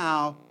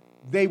somehow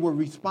they were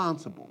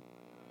responsible.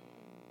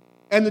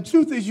 And the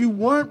truth is you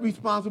weren't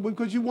responsible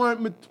because you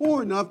weren't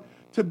mature enough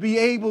to be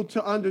able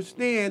to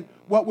understand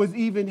what was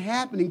even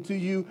happening to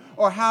you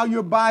or how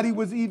your body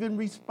was even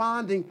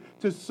responding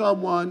to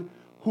someone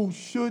who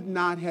should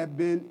not have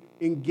been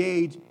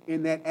engaged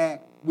in that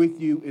act with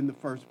you in the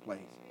first place.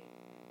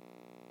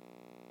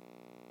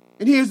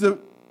 And here's the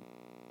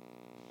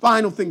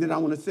final thing that I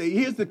want to say.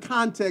 Here's the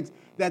context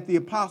that the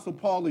Apostle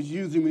Paul is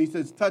using when he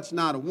says, touch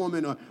not a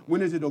woman, or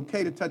when is it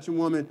okay to touch a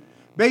woman.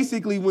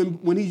 Basically,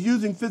 when he's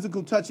using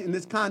physical touch in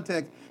this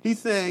context, he's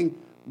saying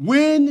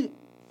when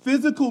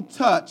physical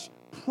touch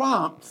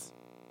prompts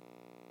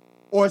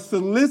or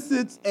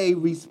solicits a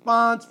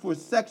response for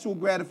sexual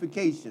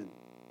gratification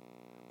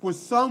for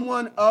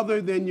someone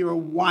other than your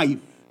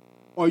wife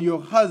or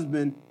your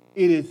husband,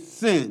 it is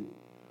sin.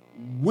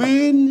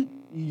 When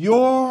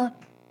your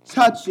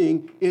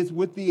touching is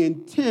with the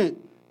intent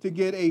to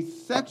get a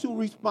sexual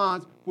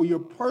response for your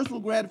personal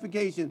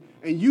gratification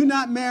and you're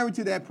not married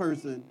to that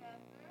person,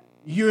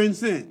 you're in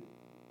sin.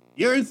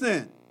 You're in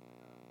sin.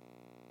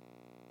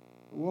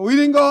 Well, we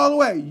didn't go all the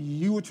way.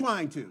 You were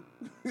trying to.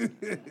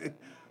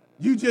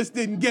 You just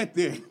didn't get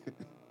there.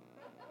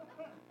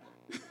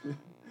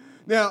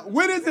 Now,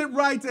 when is it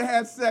right to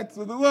have sex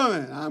with a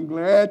woman? I'm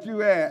glad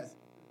you asked.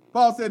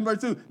 Paul said in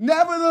verse 2,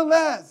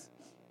 nevertheless,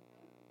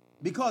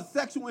 because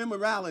sexual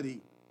immorality,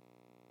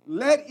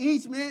 let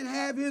each man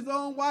have his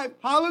own wife.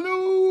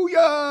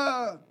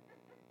 Hallelujah.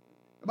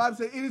 The Bible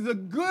says it is a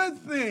good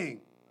thing.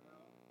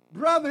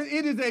 Brother,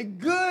 it is a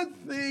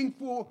good thing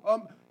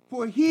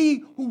for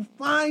he who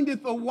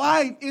findeth a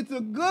wife. It's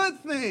a good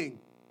thing.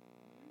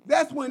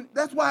 That's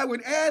why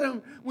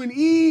when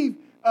Eve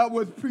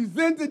was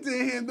presented to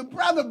him, the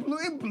brother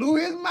blew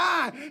his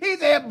mind. He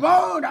said,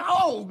 bone,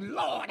 oh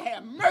Lord,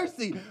 have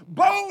mercy.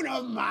 Bone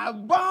of my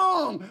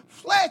bone,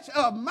 flesh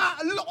of my,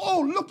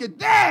 oh, look at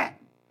that.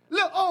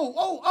 Look,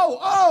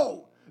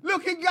 oh,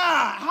 look at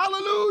God.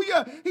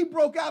 Hallelujah. He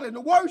broke out into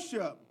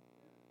worship.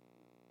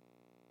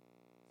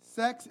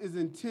 Sex is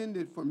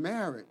intended for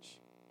marriage.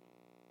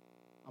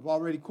 I've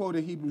already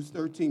quoted Hebrews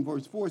 13,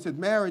 verse 4. It says,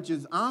 marriage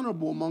is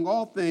honorable among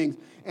all things,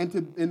 and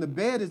the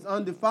bed is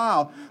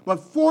undefiled. But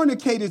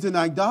fornicators and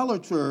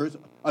adulterers,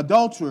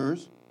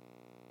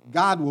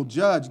 God will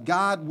judge.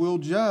 God will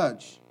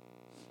judge.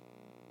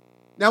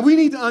 Now, we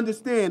need to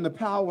understand the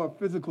power of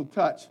physical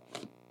touch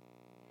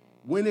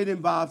when it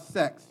involves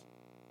sex.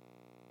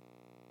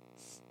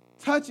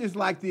 Touch is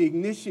like the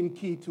ignition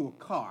key to a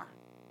car.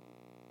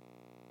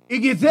 It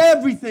gets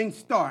everything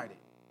started.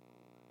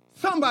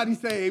 Somebody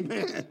say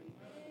amen.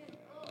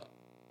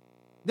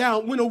 Now,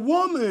 when a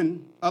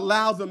woman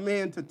allows a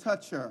man to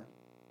touch her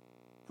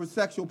for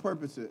sexual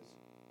purposes,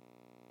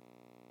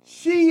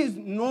 she is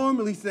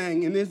normally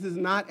saying, and this is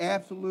not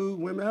absolute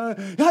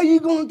women, how you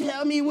going to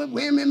tell me what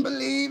women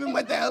believe and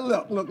what the hell?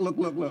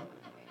 Look.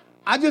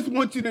 I just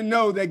want you to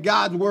know that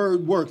God's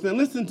word works. Now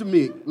listen to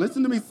me,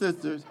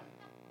 sisters.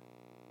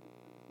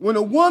 When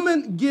a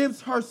woman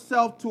gives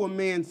herself to a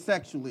man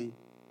sexually,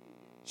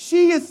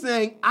 she is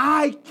saying,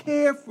 I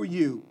care for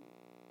you.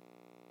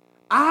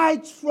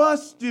 I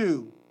trust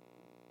you.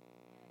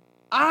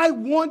 I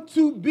want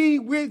to be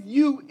with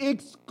you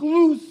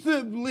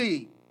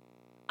exclusively.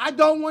 I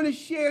don't want to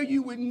share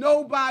you with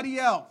nobody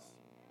else.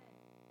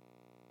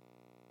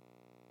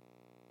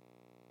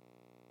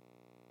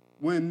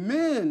 When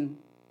men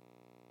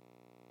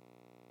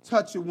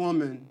touch a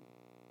woman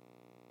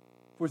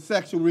for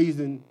sexual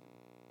reason,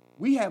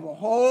 we have a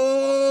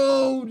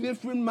whole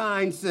different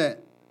mindset.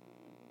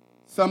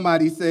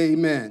 Somebody say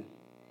amen.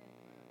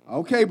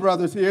 Okay,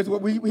 brothers, here's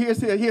what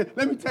here.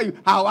 Let me tell you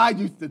how I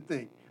used to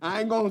think.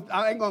 I ain't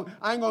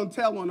gonna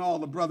tell on all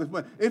the brothers,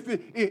 but if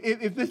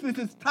this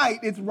is tight,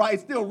 it's right,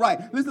 it's still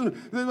right. Listen,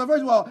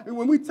 first of all,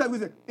 when we say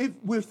if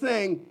we're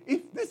saying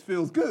if this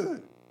feels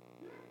good,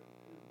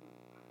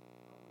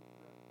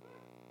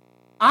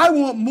 I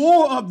want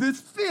more of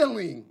this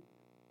feeling,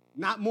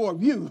 not more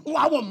of you.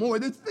 I want more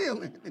of this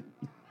feeling.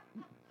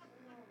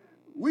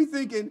 We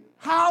thinking,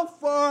 how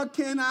far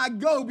can I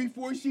go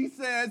before she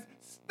says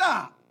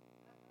stop?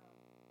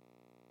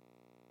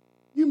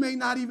 You may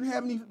not even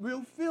have any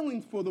real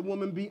feelings for the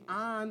woman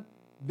beyond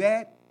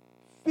that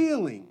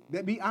feeling,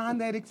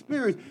 beyond that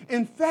experience.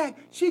 In fact,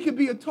 she could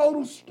be a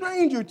total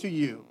stranger to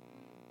you.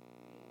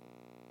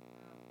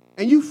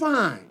 And you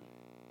fine.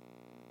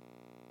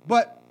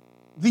 But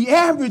the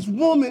average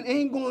woman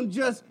ain't going to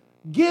just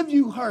give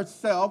you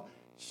herself.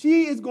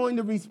 She is going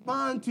to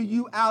respond to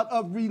you out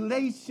of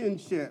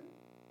relationship.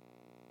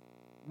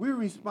 We're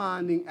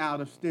responding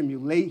out of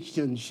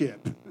stimulationship.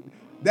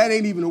 That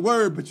ain't even a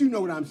word, but you know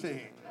what I'm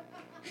saying.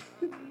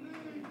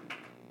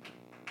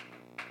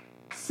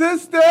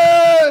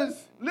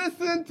 Sisters,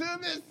 listen to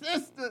me,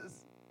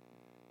 sisters.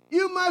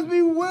 You must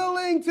be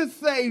willing to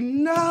say,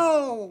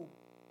 no,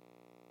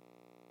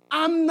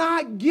 I'm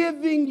not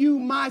giving you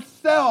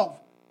myself.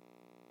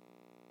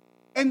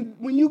 And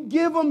when you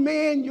give a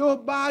man your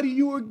body,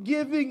 you are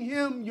giving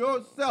him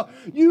yourself.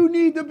 You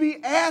need to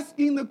be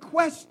asking the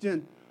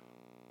question,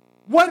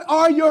 what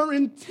are your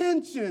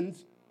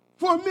intentions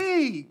for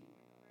me?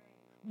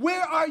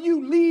 Where are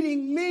you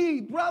leading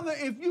me? Brother,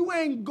 if you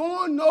ain't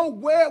going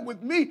nowhere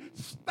with me,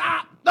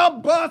 stop the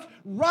bus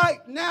right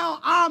now.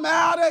 I'm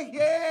out of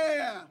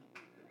here.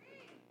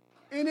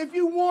 And if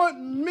you want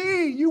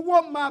me, you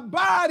want my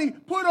body,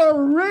 put a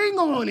ring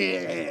on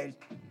it.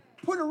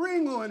 Put a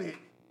ring on it.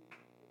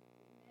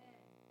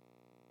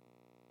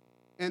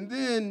 And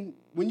then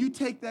when you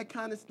take that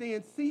kind of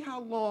stand, see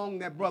how long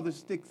that brother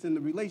sticks in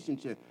the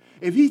relationship.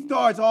 If he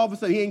starts all of a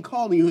sudden, he ain't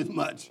calling you as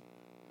much.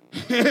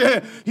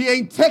 He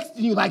ain't texting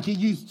you like he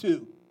used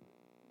to.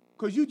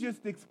 Because you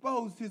just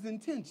exposed his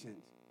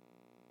intentions.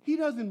 He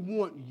doesn't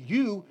want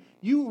you.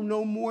 You are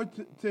no more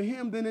to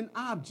him than an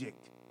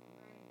object.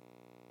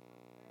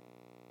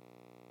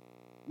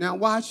 Now,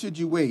 why should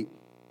you wait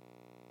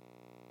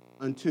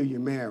until you're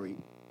married?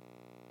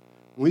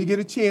 When you get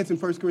a chance in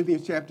 1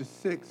 Corinthians chapter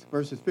 6,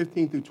 verses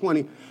 15 through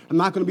 20, I'm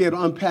not going to be able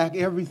to unpack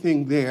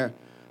everything there.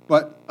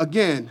 But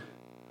again,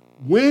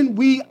 when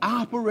we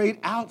operate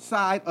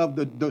outside of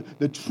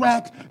the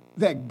track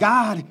that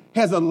God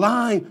has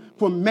aligned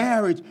for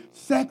marriage,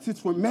 sex is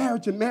for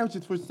marriage and marriage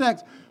is for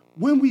sex,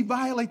 when we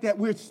violate that,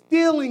 we're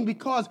stealing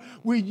because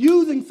we're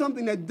using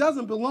something that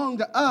doesn't belong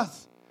to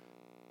us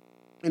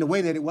in a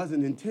way that it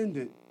wasn't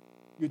intended.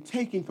 You're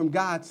taking from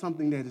God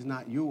something that is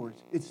not yours.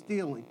 It's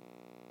stealing.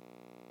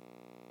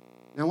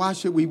 Now, why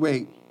should we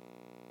wait?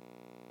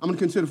 I'm going to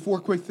consider 4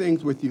 quick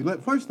things with you.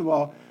 First of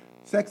all,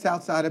 sex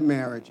outside of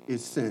marriage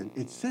is sin.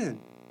 It's sin.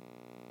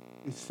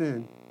 It's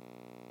sin.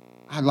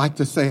 I'd like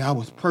to say I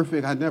was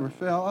perfect. I never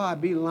fell. Oh,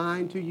 I'd be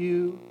lying to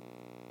you.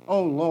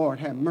 Oh, Lord,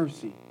 have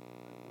mercy.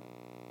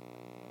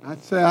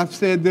 I've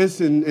said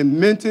this and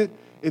meant it.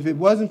 If it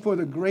wasn't for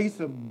the grace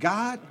of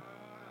God,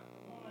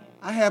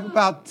 I have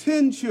about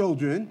 10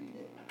 children,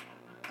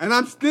 and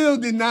I'm still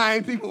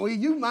denying people,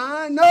 you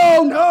mine?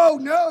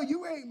 No,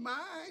 you ain't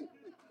mine.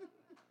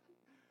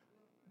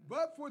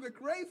 But for the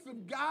grace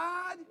of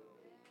God,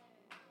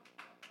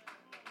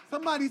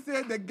 somebody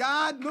said that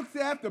God looks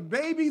after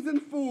babies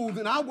and fools,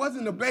 and I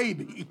wasn't a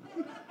baby.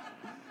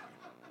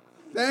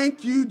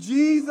 Thank you,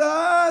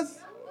 Jesus,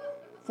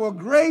 for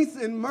grace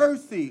and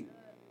mercy.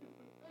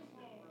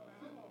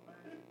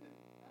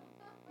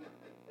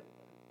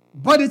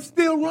 But it's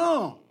still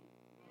wrong.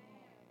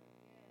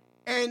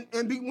 And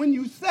when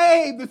you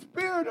save, the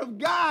Spirit of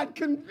God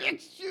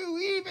convicts you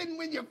even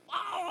when you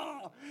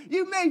fall.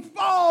 You may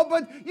fall,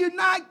 but you're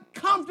not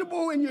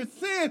comfortable in your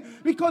sin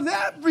because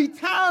every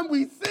time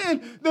we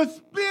sin, the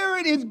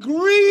Spirit is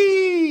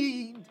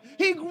grieved.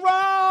 He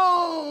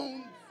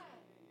groans.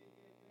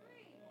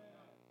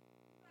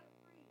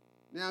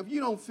 Now, if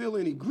you don't feel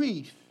any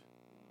grief,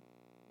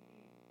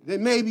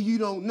 then maybe you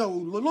don't know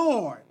the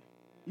Lord.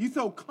 You're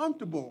so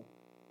comfortable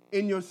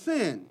in your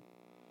sin.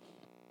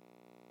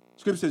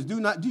 Scripture says, do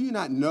you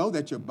not know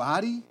that your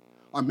body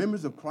are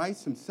members of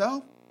Christ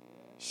himself?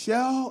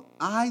 Shall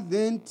I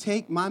then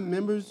take my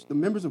members, the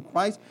members of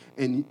Christ,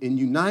 and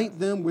unite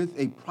them with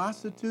a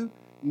prostitute?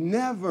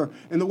 Never.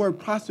 And the word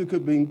prostitute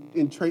could be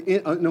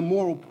an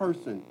immoral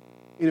person.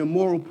 An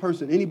immoral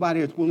person.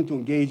 Anybody that's willing to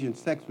engage in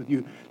sex with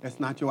you, that's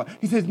not your wife.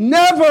 He says,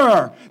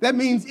 never. That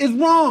means it's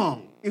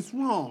wrong. It's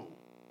wrong.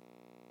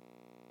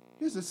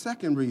 Here's the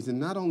second reason.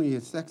 Not only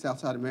is sex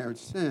outside of marriage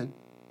sin,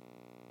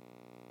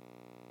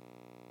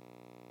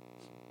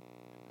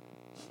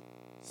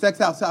 sex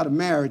outside of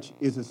marriage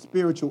is a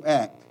spiritual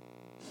act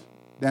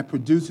that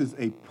produces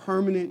a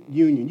permanent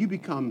union. You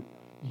become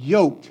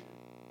yoked.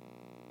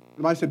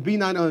 The Bible said, be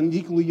not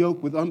unequally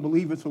yoked with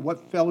unbelievers, for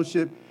what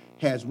fellowship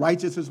has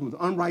righteousness with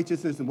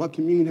unrighteousness, and what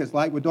communion has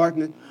light with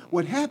darkness.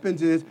 What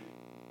happens is,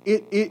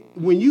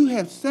 when you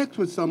have sex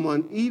with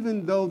someone,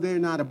 even though they're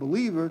not a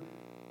believer,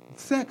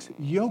 sex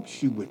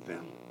yokes you with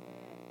them.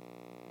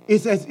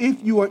 It's as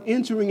if you are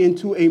entering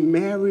into a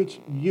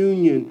marriage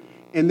union,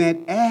 and that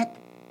act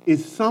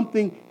is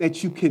something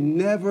that you can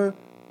never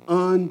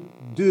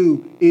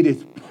undo. It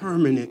is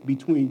permanent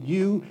between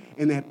you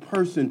and that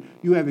person.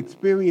 You have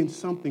experienced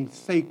something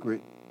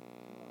sacred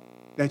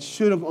that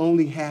should have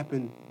only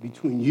happened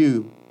between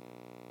you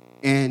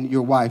and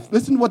your wife.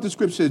 Listen to what the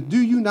scripture says.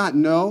 Do you not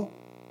know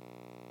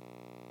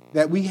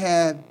that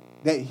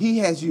he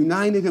has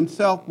united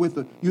himself with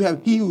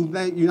he who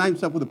united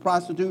himself with a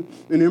prostitute,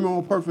 an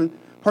immoral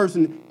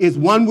person is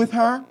one with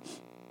her?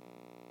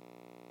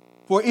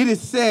 For it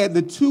is said,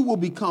 the two will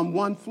become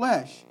one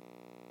flesh.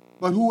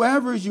 But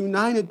whoever is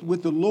united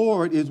with the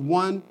Lord is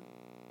one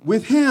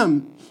with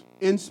him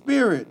in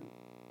spirit.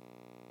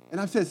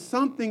 And I've said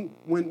something,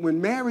 when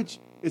marriage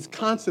is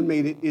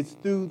consummated, it's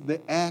through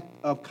the act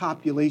of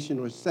copulation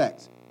or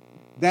sex.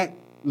 That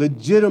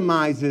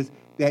legitimizes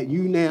that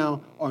you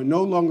now are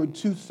no longer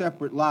two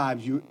separate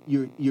lives. You're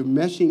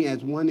meshing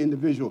as one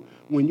individual.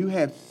 When you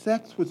have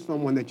sex with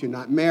someone that you're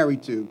not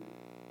married to,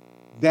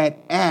 that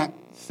act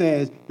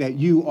says that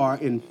you are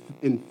in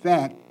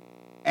fact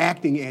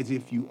acting as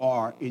if you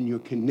are, and you're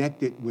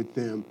connected with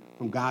them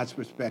from God's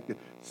perspective.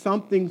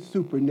 Something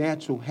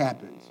supernatural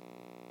happens.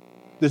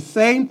 The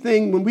same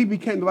thing when we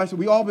became the Bible,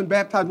 we all been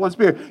baptized in one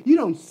spirit. You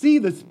don't see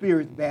the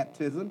Spirit's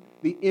baptism,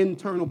 the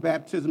internal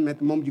baptism at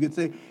the moment. You could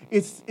say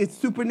it's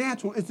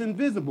supernatural, it's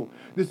invisible.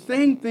 The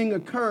same thing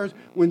occurs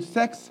when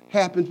sex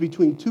happens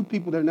between two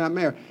people that are not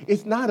married.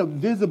 It's not a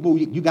visible,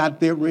 you got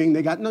their ring,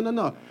 they got,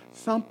 no.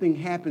 Something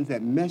happens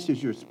that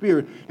meshes your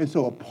spirit, and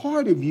so a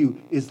part of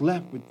you is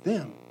left with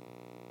them.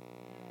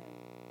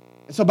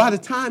 So by the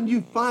time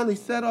you finally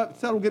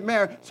settle, get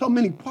married, so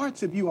many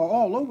parts of you are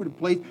all over the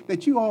place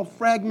that you all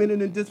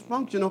fragmented and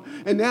dysfunctional,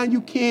 and now you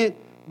can't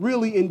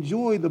really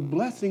enjoy the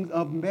blessings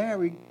of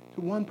married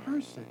to one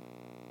person.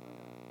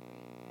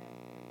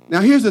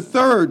 Now here's the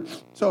third.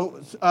 So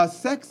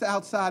sex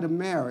outside of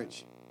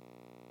marriage.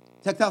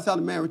 Sex outside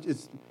of marriage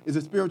is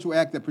a spiritual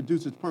act that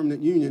produces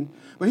permanent union.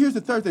 But here's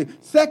the third thing.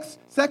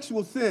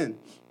 Sexual sin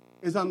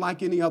is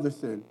unlike any other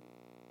sin.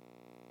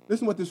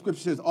 Listen to what the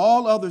scripture says.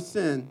 All other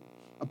sin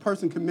a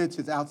person commits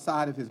is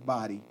outside of his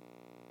body.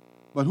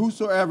 But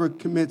whosoever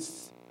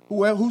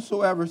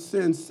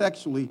sins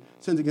sexually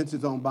sins against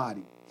his own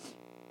body.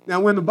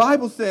 Now, when the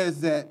Bible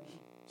says that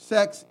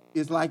sex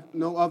is like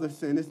no other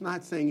sin, it's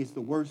not saying it's the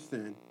worst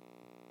sin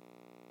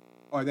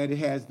or that it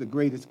has the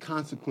greatest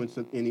consequence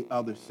of any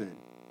other sin.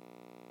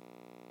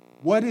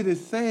 What it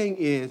is saying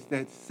is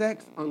that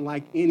sex,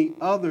 unlike any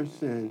other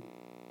sin,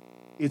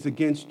 is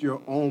against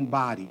your own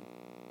body.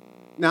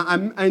 Now,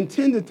 I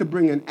intended to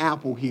bring an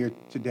apple here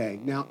today.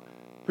 Now,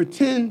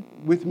 pretend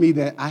with me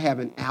that I have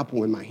an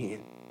apple in my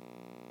hand.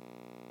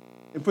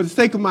 And for the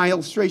sake of my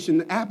illustration,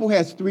 the apple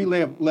has three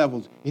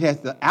levels. It has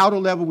the outer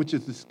level, which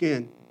is the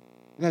skin.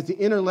 It has the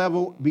inner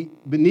level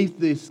beneath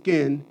the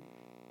skin.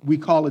 We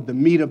call it the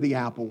meat of the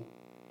apple.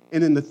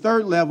 And then the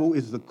third level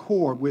is the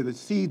core, where the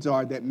seeds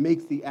are that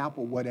makes the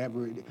apple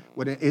whatever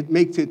it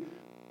makes it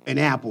an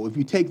apple. If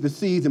you take the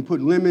seeds and put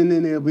lemon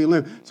in it, it'll be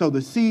lemon. So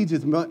the seeds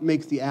is what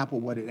makes the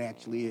apple what it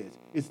actually is.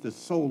 It's the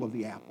soul of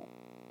the apple.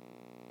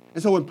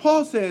 And so when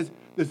Paul says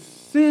the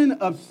sin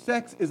of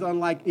sex is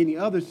unlike any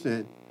other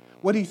sin,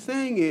 what he's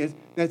saying is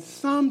that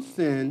some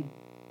sin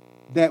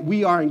that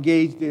we are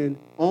engaged in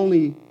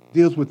only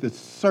deals with the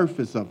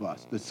surface of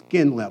us, the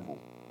skin level.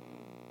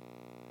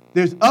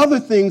 There's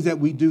other things that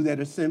we do that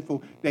are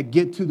sinful that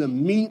get to the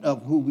meat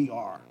of who we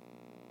are.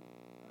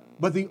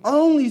 But the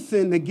only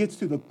sin that gets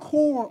to the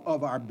core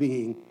of our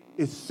being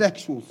is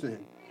sexual sin.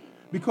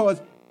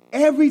 Because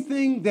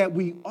everything that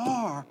we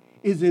are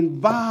is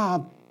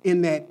involved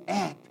in that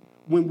act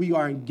when we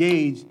are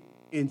engaged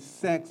in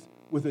sex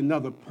with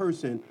another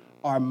person.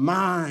 Our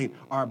mind,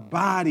 our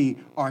body,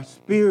 our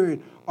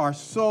spirit, our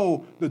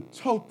soul, the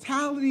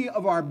totality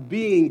of our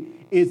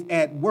being is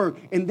at work.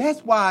 And that's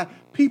why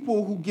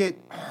people who get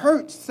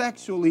hurt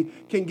sexually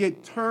can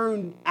get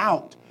turned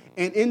out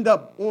and end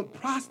up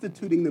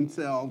prostituting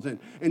themselves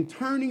and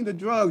turning to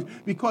drugs,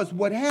 because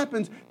what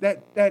happens,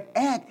 that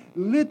act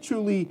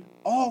literally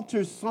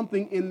alters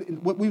something in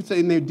what we would say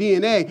in their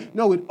DNA.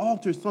 No, it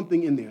alters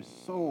something in their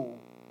soul,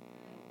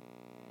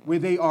 where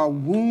they are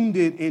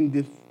wounded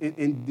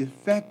and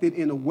defected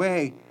in a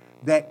way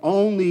that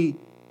only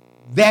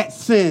that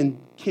sin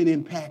can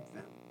impact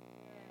them.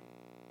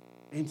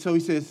 And so he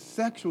says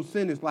sexual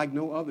sin is like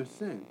no other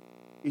sin.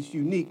 It's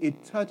unique.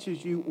 It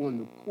touches you on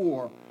the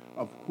core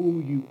of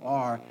who you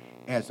are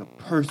as a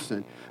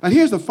person. And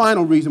here's the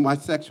final reason why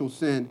sexual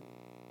sin,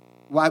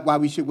 why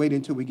we should wait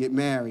until we get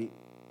married.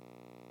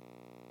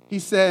 He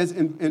says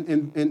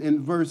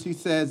in verse, he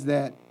says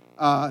that,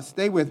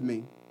 stay with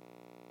me,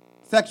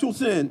 sexual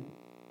sin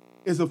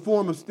is a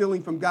form of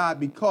stealing from God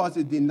because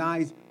it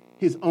denies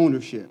his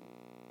ownership.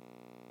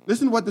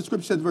 Listen to what the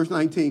scripture says, verse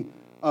 19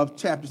 of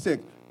chapter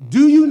 6.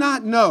 Do you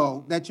not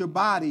know that your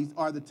bodies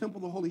are the temple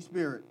of the Holy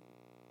Spirit,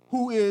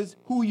 who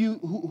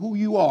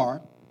you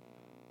are,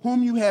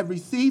 whom you have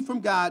received from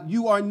God?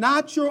 You are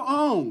not your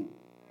own.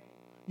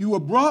 You were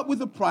brought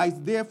with a price,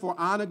 therefore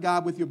honor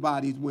God with your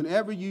bodies.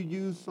 Whenever you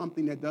use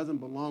something that doesn't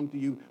belong to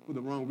you for the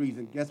wrong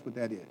reason, guess what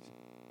that is?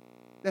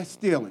 That's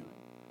stealing.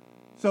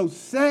 So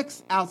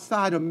sex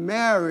outside of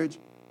marriage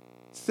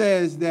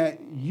says that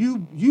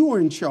you are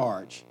in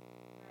charge,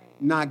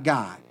 not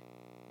God.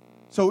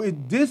 So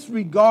it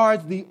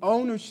disregards the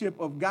ownership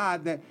of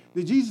God that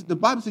the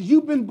Bible says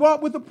you've been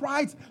bought with a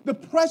price, the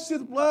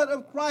precious blood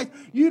of Christ.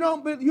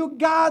 You're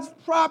God's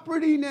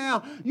property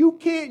now. You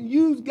can't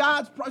use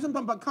God's price.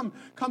 Sometimes I come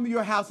to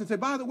your house and say,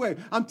 by the way,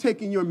 I'm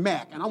taking your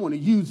Mac and I want to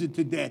use it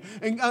today.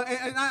 And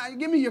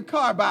give me your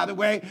car, by the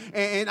way,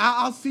 and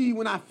I'll see you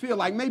when I feel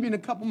like, maybe in a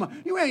couple months.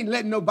 You ain't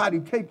letting nobody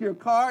take your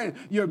car and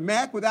your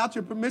Mac without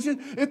your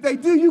permission. If they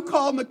do, you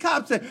call them the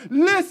cops and say,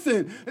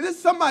 listen,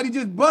 somebody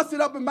just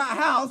busted up in my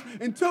house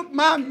and took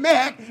my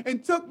Mac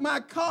and took my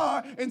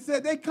car and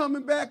said they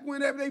coming back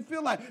whenever they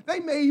feel like. They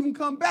may even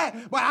come back,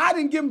 but I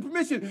didn't give them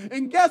permission.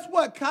 And guess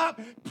what, cop?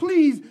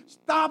 Please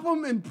stop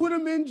them and put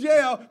them in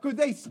jail because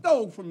they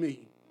stole from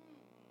me.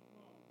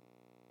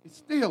 It's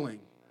stealing.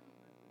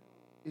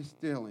 It's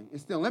stealing.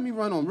 It's stealing. Let me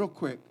run on real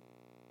quick.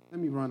 Let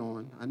me run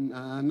on.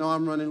 I know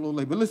I'm running a little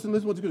late, but listen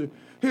what's good.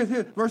 Here's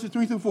verses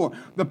 3 through 4.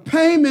 The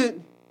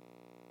payment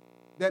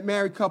that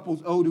married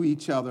couples owe to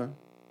each other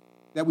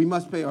that we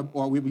must pay,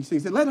 or we see. He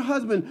said, let a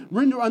husband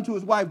render unto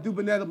his wife due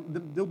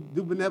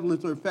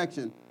benevolence or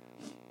affection.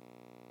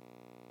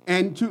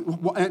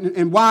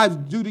 And wives,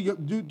 due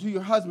to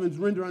your husbands,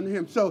 render unto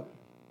him. So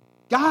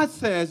God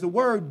says the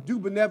word do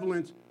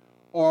benevolence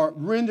or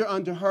render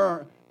unto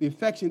her the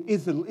affection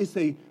is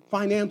a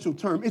financial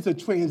term. It's a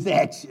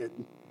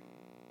transaction.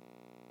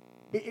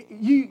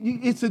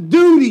 It's a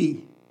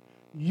duty.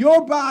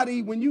 Your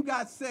body, when you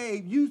got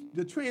saved,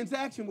 the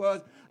transaction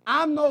was,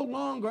 I no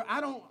longer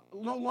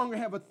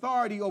have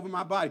authority over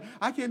my body.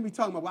 I can't be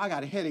talking about, well, I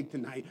got a headache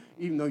tonight,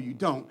 even though you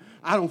don't.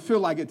 I don't feel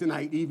like it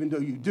tonight, even though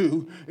you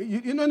do.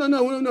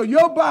 No.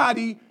 Your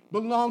body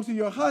belongs to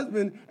your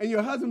husband, and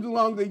your husband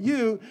belongs to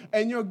you,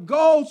 and your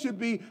goal should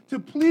be to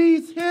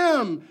please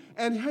him,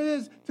 and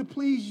his to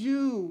please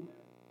you.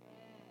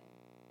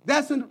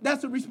 That's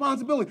a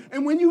responsibility.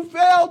 And when you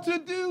fail to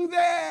do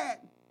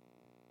that,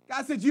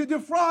 God said, you're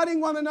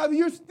defrauding one another,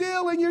 you're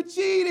stealing, you're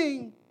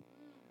cheating.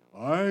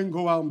 I ain't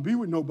go out and be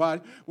with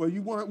nobody. Well,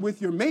 you weren't with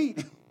your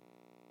mate.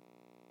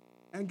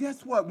 And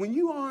guess what? When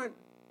you aren't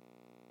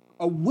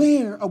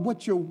aware of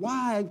what your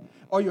wife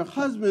or your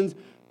husband's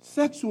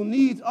sexual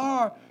needs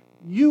are,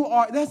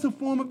 that's a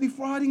form of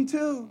defrauding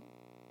too.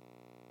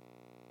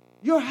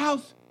 Your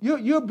house,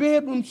 your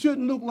bedroom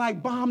shouldn't look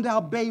like bombed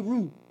out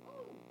Beirut.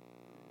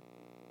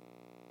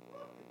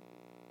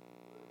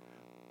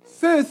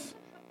 Sis,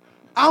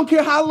 I don't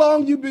care how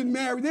long you've been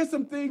married. There's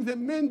some things that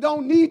men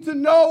don't need to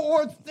know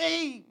or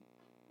see.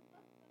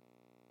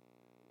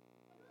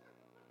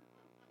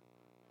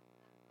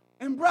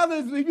 And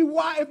brothers, if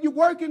you're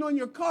working on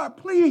your car,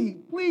 please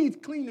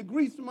clean the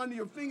grease from under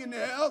your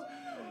fingernails.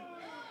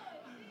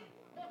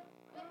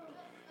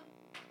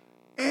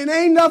 And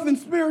ain't nothing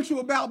spiritual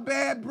about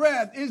bad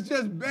breath. It's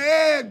just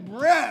bad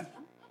breath.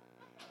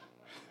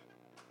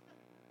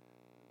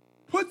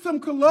 Put some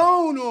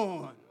cologne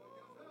on.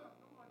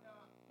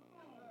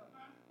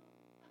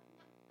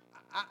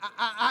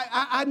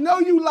 I know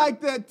you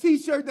like that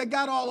T-shirt that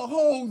got all the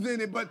holes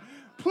in it, but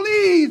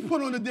please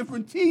put on a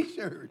different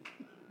T-shirt.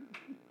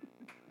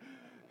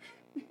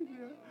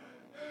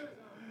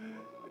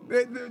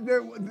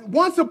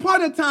 Once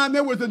upon a time,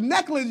 there was a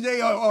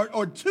negligee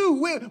or two.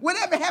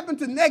 Whatever happened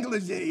to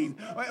negligees?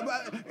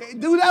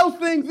 Do those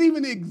things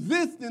even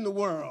exist in the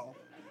world?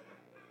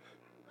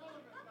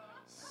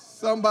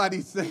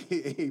 Somebody say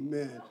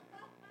amen.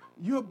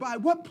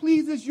 What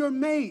pleases your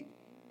mate?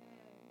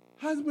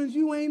 Husbands,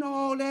 you ain't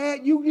all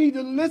that. You need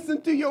to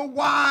listen to your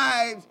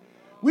wives.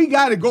 We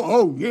got to go,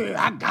 oh, yeah,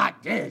 I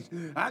got this.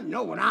 I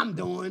know what I'm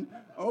doing.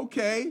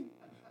 Okay.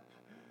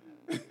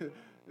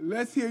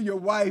 Let's hear your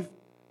wife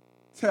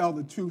tell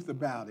the truth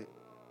about it.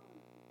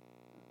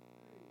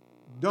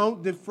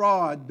 Don't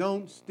defraud.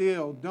 Don't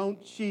steal.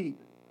 Don't cheat.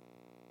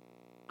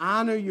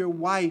 Honor your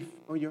wife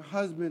or your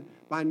husband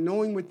by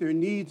knowing what their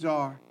needs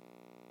are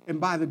and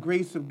by the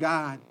grace of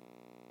God,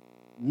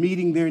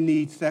 meeting their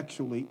needs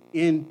sexually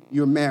in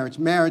your marriage.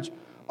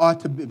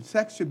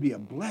 Sex should be a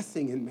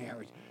blessing in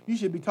marriage. You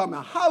should be talking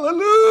about,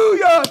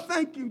 hallelujah,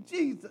 thank you,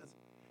 Jesus,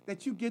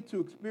 that you get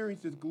to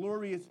experience this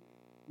glorious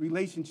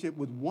relationship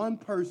with one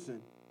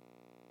person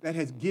that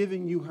has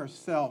given you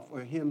herself,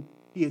 or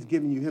he has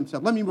given you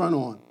himself. Let me run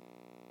on.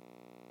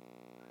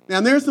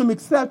 Now, there's some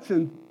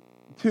exceptions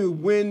to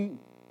when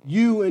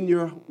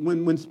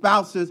when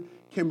spouses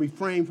can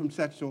refrain from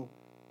sexual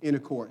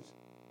intercourse.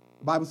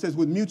 The Bible says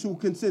with mutual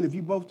consent, if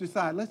you both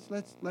decide,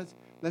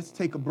 let's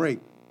take a break.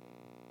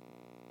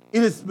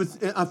 It is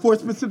for a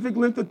specific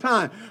length of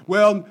time.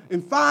 Well,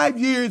 in 5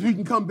 years, we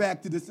can come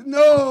back to this.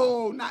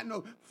 No,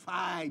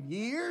 5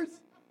 years.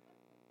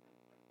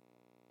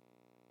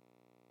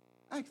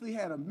 I actually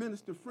had a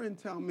minister friend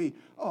tell me,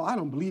 I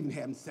don't believe in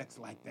having sex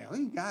like that.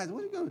 You guys,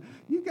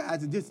 you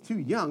guys are just too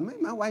young.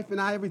 Maybe my wife and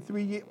I every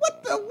 3 years.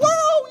 What the world?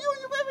 You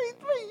every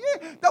 3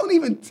 years? Don't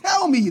even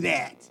tell me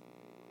that.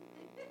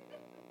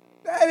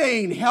 That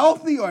ain't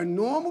healthy or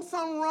normal.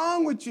 Something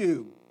wrong with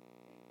you.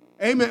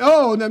 Amen.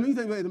 Now let me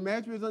say, the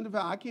marriage is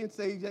undefiled. I can't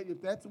say that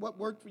if that's what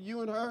worked for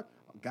you and her,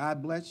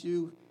 God bless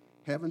you.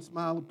 Heaven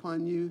smile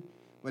upon you.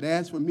 But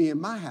as for me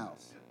and my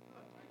house,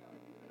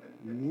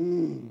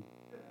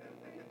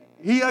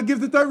 He gives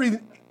the third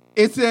reason.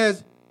 It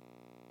says,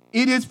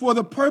 it is for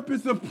the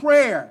purpose of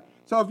prayer.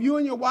 So if you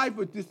and your wife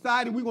have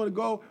decided we're going to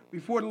go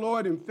before the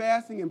Lord in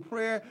fasting and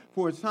prayer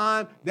for a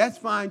time, that's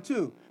fine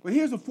too. But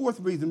here's a fourth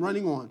reason,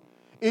 running on.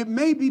 It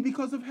may be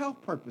because of health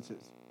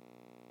purposes.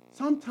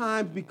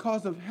 Sometimes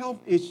because of health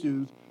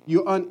issues,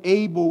 you're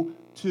unable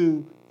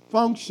to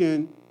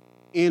function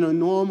in a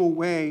normal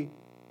way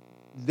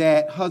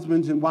that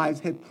husbands and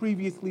wives had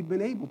previously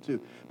been able to.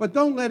 But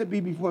don't let it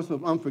be because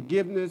of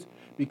unforgiveness,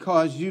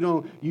 because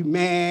you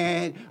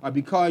mad, or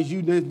because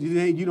you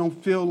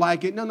don't feel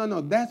like it.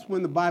 No. That's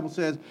when the Bible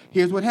says,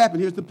 here's what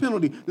happened. Here's the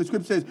penalty. The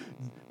scripture says,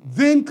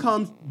 then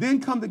come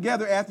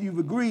together after you've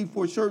agreed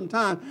for a certain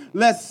time,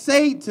 lest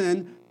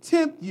Satan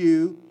tempt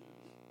you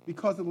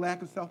because of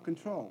lack of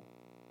self-control.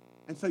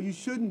 And so you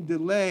shouldn't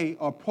delay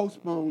or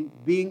postpone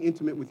being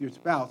intimate with your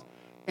spouse.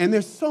 And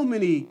there's so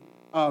many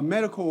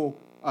medical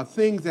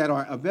things that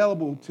are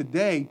available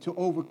today to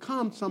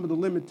overcome some of the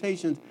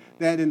limitations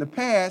that in the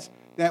past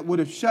that would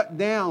have shut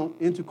down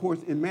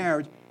intercourse in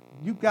marriage.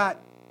 You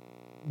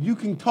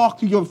can talk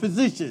to your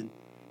physician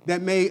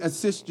that may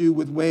assist you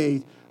with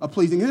ways of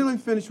pleasing. And let me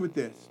finish with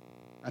this.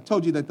 I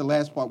told you that the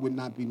last part would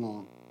not be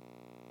long.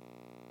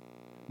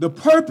 The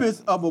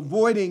purpose of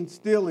avoiding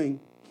stealing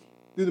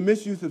through the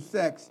misuse of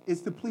sex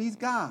is to please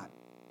God.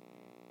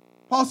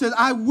 Paul says,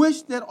 I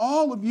wish that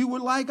all of you were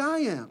like I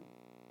am.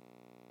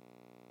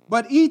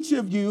 But each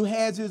of you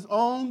has his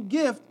own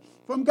gift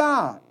from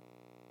God.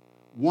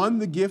 One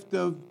this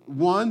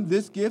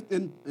gift,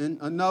 and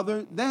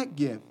another that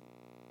gift.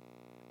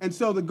 And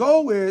so the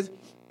goal is,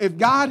 if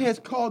God has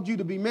called you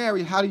to be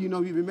married, how do you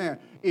know you've been married?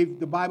 If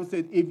the Bible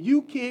says, if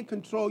you can't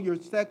control your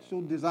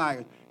sexual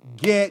desires,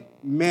 get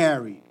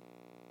married.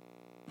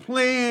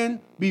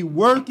 Be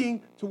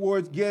working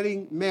towards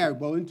getting married.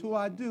 Well, until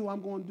I do,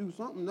 I'm going to do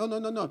something.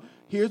 No.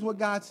 Here's what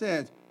God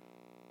says.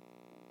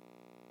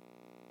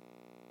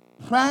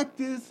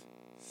 Practice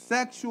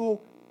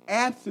sexual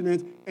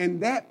abstinence,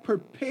 and that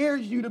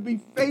prepares you to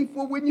be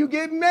faithful when you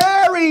get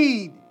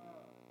married.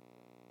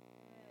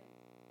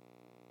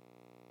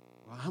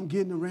 Well, I'm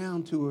getting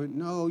around to it.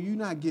 No, you're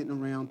not getting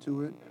around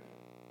to it.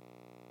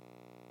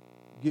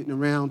 Getting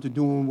around to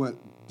doing what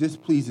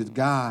displeases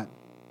God.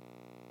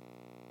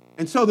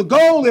 And so the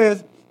goal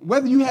is,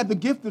 whether you have the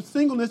gift of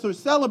singleness or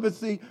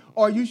celibacy,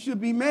 or you should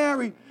be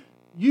married,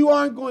 you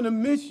aren't going to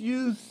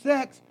misuse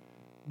sex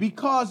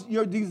because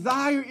your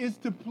desire is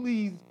to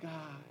please God.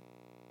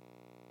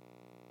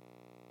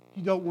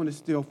 You don't want to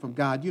steal from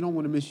God. You don't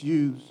want to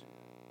misuse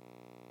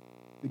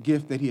the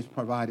gift that he has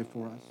provided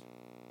for us.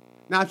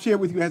 Now, I've shared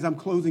with you as I'm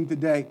closing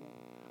today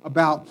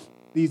about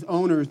these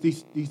owners,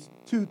 these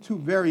two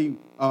very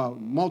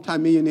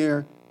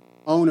multimillionaire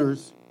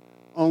owners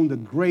owned a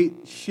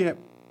great ship.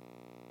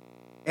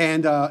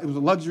 And it was a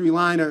luxury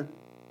liner.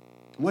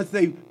 Once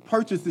they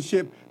purchased the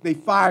ship, they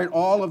fired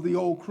all of the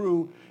old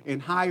crew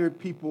and hired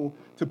people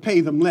to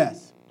pay them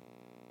less.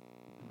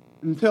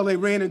 Until they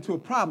ran into a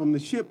problem. The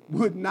ship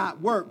would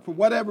not work. For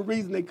whatever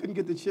reason, they couldn't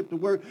get the ship to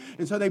work.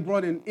 And so they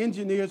brought in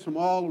engineers from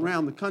all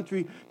around the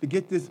country to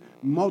get this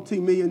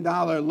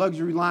multi-million-dollar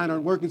luxury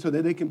liner working so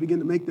that they can begin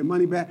to make their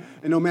money back.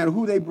 And no matter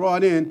who they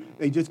brought in,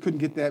 they just couldn't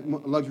get that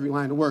luxury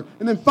liner to work.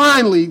 And then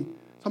finally,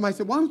 somebody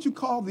said, why don't you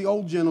call the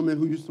old gentleman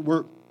who used to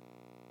work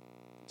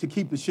to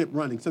keep the ship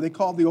running? So they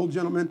called the old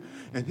gentleman,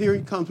 and here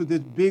he comes with this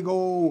big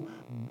old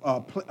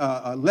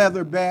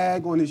leather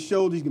bag on his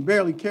shoulders. He can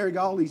barely carry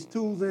all these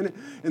tools in it.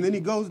 And then he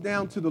goes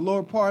down to the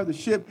lower part of the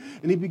ship,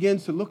 and he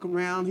begins to look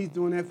around. He's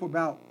doing that for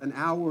about an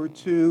hour or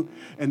two.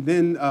 And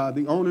then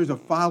the owners are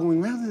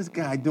following. How's this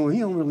guy doing? He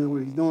don't really know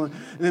what he's doing.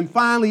 And then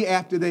finally,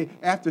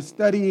 after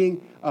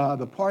studying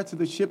the parts of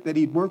the ship that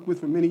he'd worked with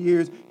for many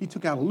years, he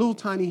took out a little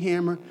tiny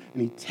hammer,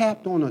 and he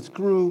tapped on a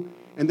screw,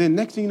 And then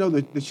next thing you know,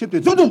 the ship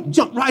just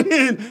jumped right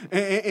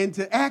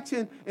into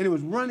action, and it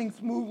was running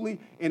smoothly,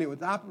 and it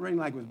was operating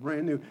like it was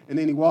brand new. And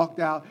then he walked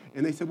out,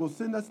 and they said, well,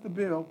 send us the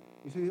bill.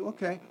 He said,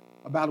 okay.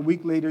 About a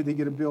week later, they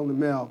get a bill in the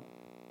mail,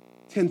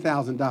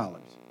 $10,000.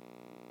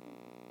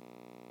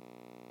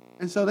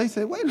 And so they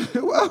said, wait a minute,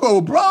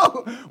 whoa,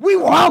 bro, we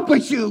walked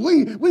with you.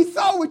 We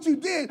saw what you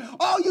did.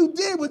 All you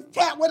did was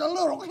tap with a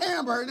little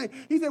hammer. And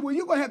he said, well,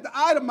 you're going to have to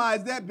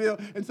itemize that bill.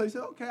 And so he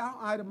said, okay,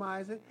 I'll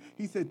itemize it.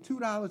 He said,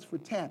 $2 for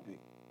tapping.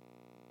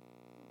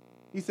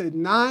 He said,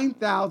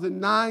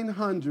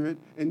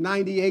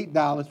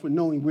 $9,998 for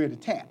knowing where to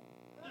tap.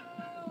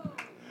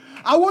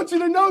 I want you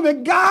to know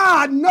that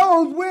God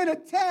knows where to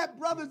tap,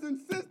 brothers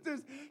and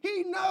sisters.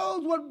 He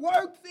knows what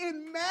works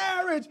in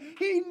marriage.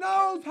 He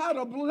knows how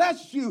to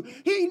bless you.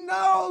 He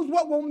knows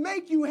what will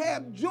make you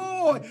have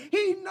joy.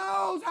 He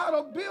knows how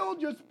to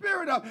build your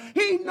spirit up.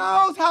 He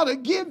knows how to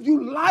give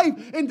you life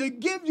and to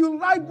give you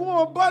life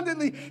more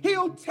abundantly.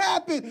 He'll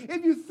tap it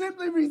if you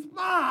simply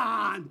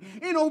respond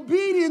in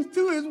obedience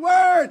to his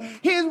word.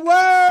 His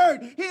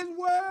word, his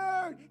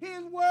word,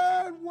 his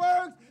word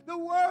works. The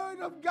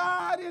word of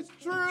God is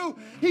true.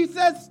 He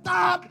says,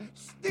 stop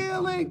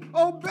stealing,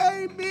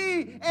 obey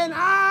me, and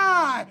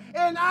I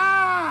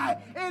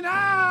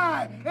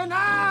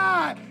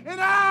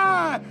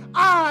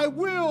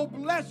will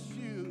bless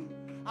you.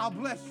 I'll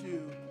bless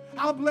you.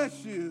 I'll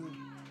bless you.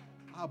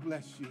 I'll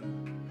bless you.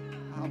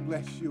 I'll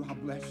bless you. I'll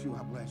bless you.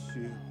 I'll bless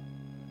you.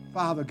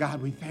 Father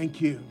God, we thank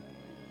you.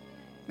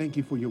 Thank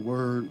you for your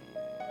word.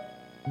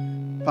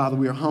 Father,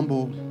 we are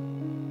humbled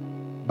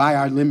by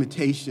our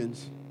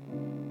limitations.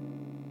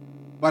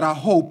 But our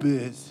hope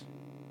is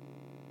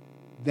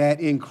that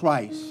in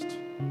Christ,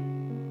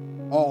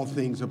 all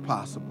things are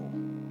possible.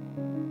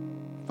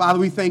 Father,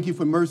 we thank you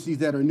for mercies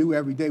that are new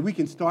every day. We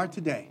can start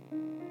today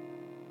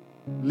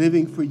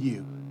living for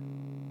you.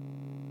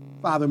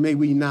 Father, may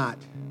we not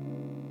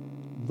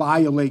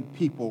violate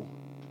people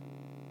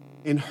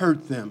and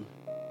hurt them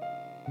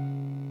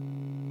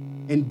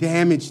and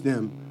damage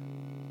them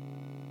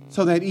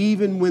so that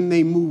even when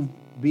they move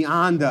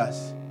beyond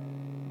us,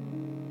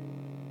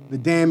 the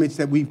damage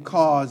that we've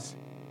caused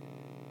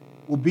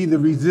will be the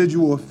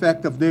residual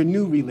effect of their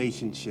new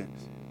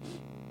relationships.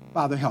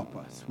 Father, help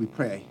us, we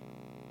pray.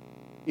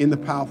 In the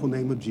powerful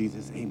name of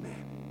Jesus, amen.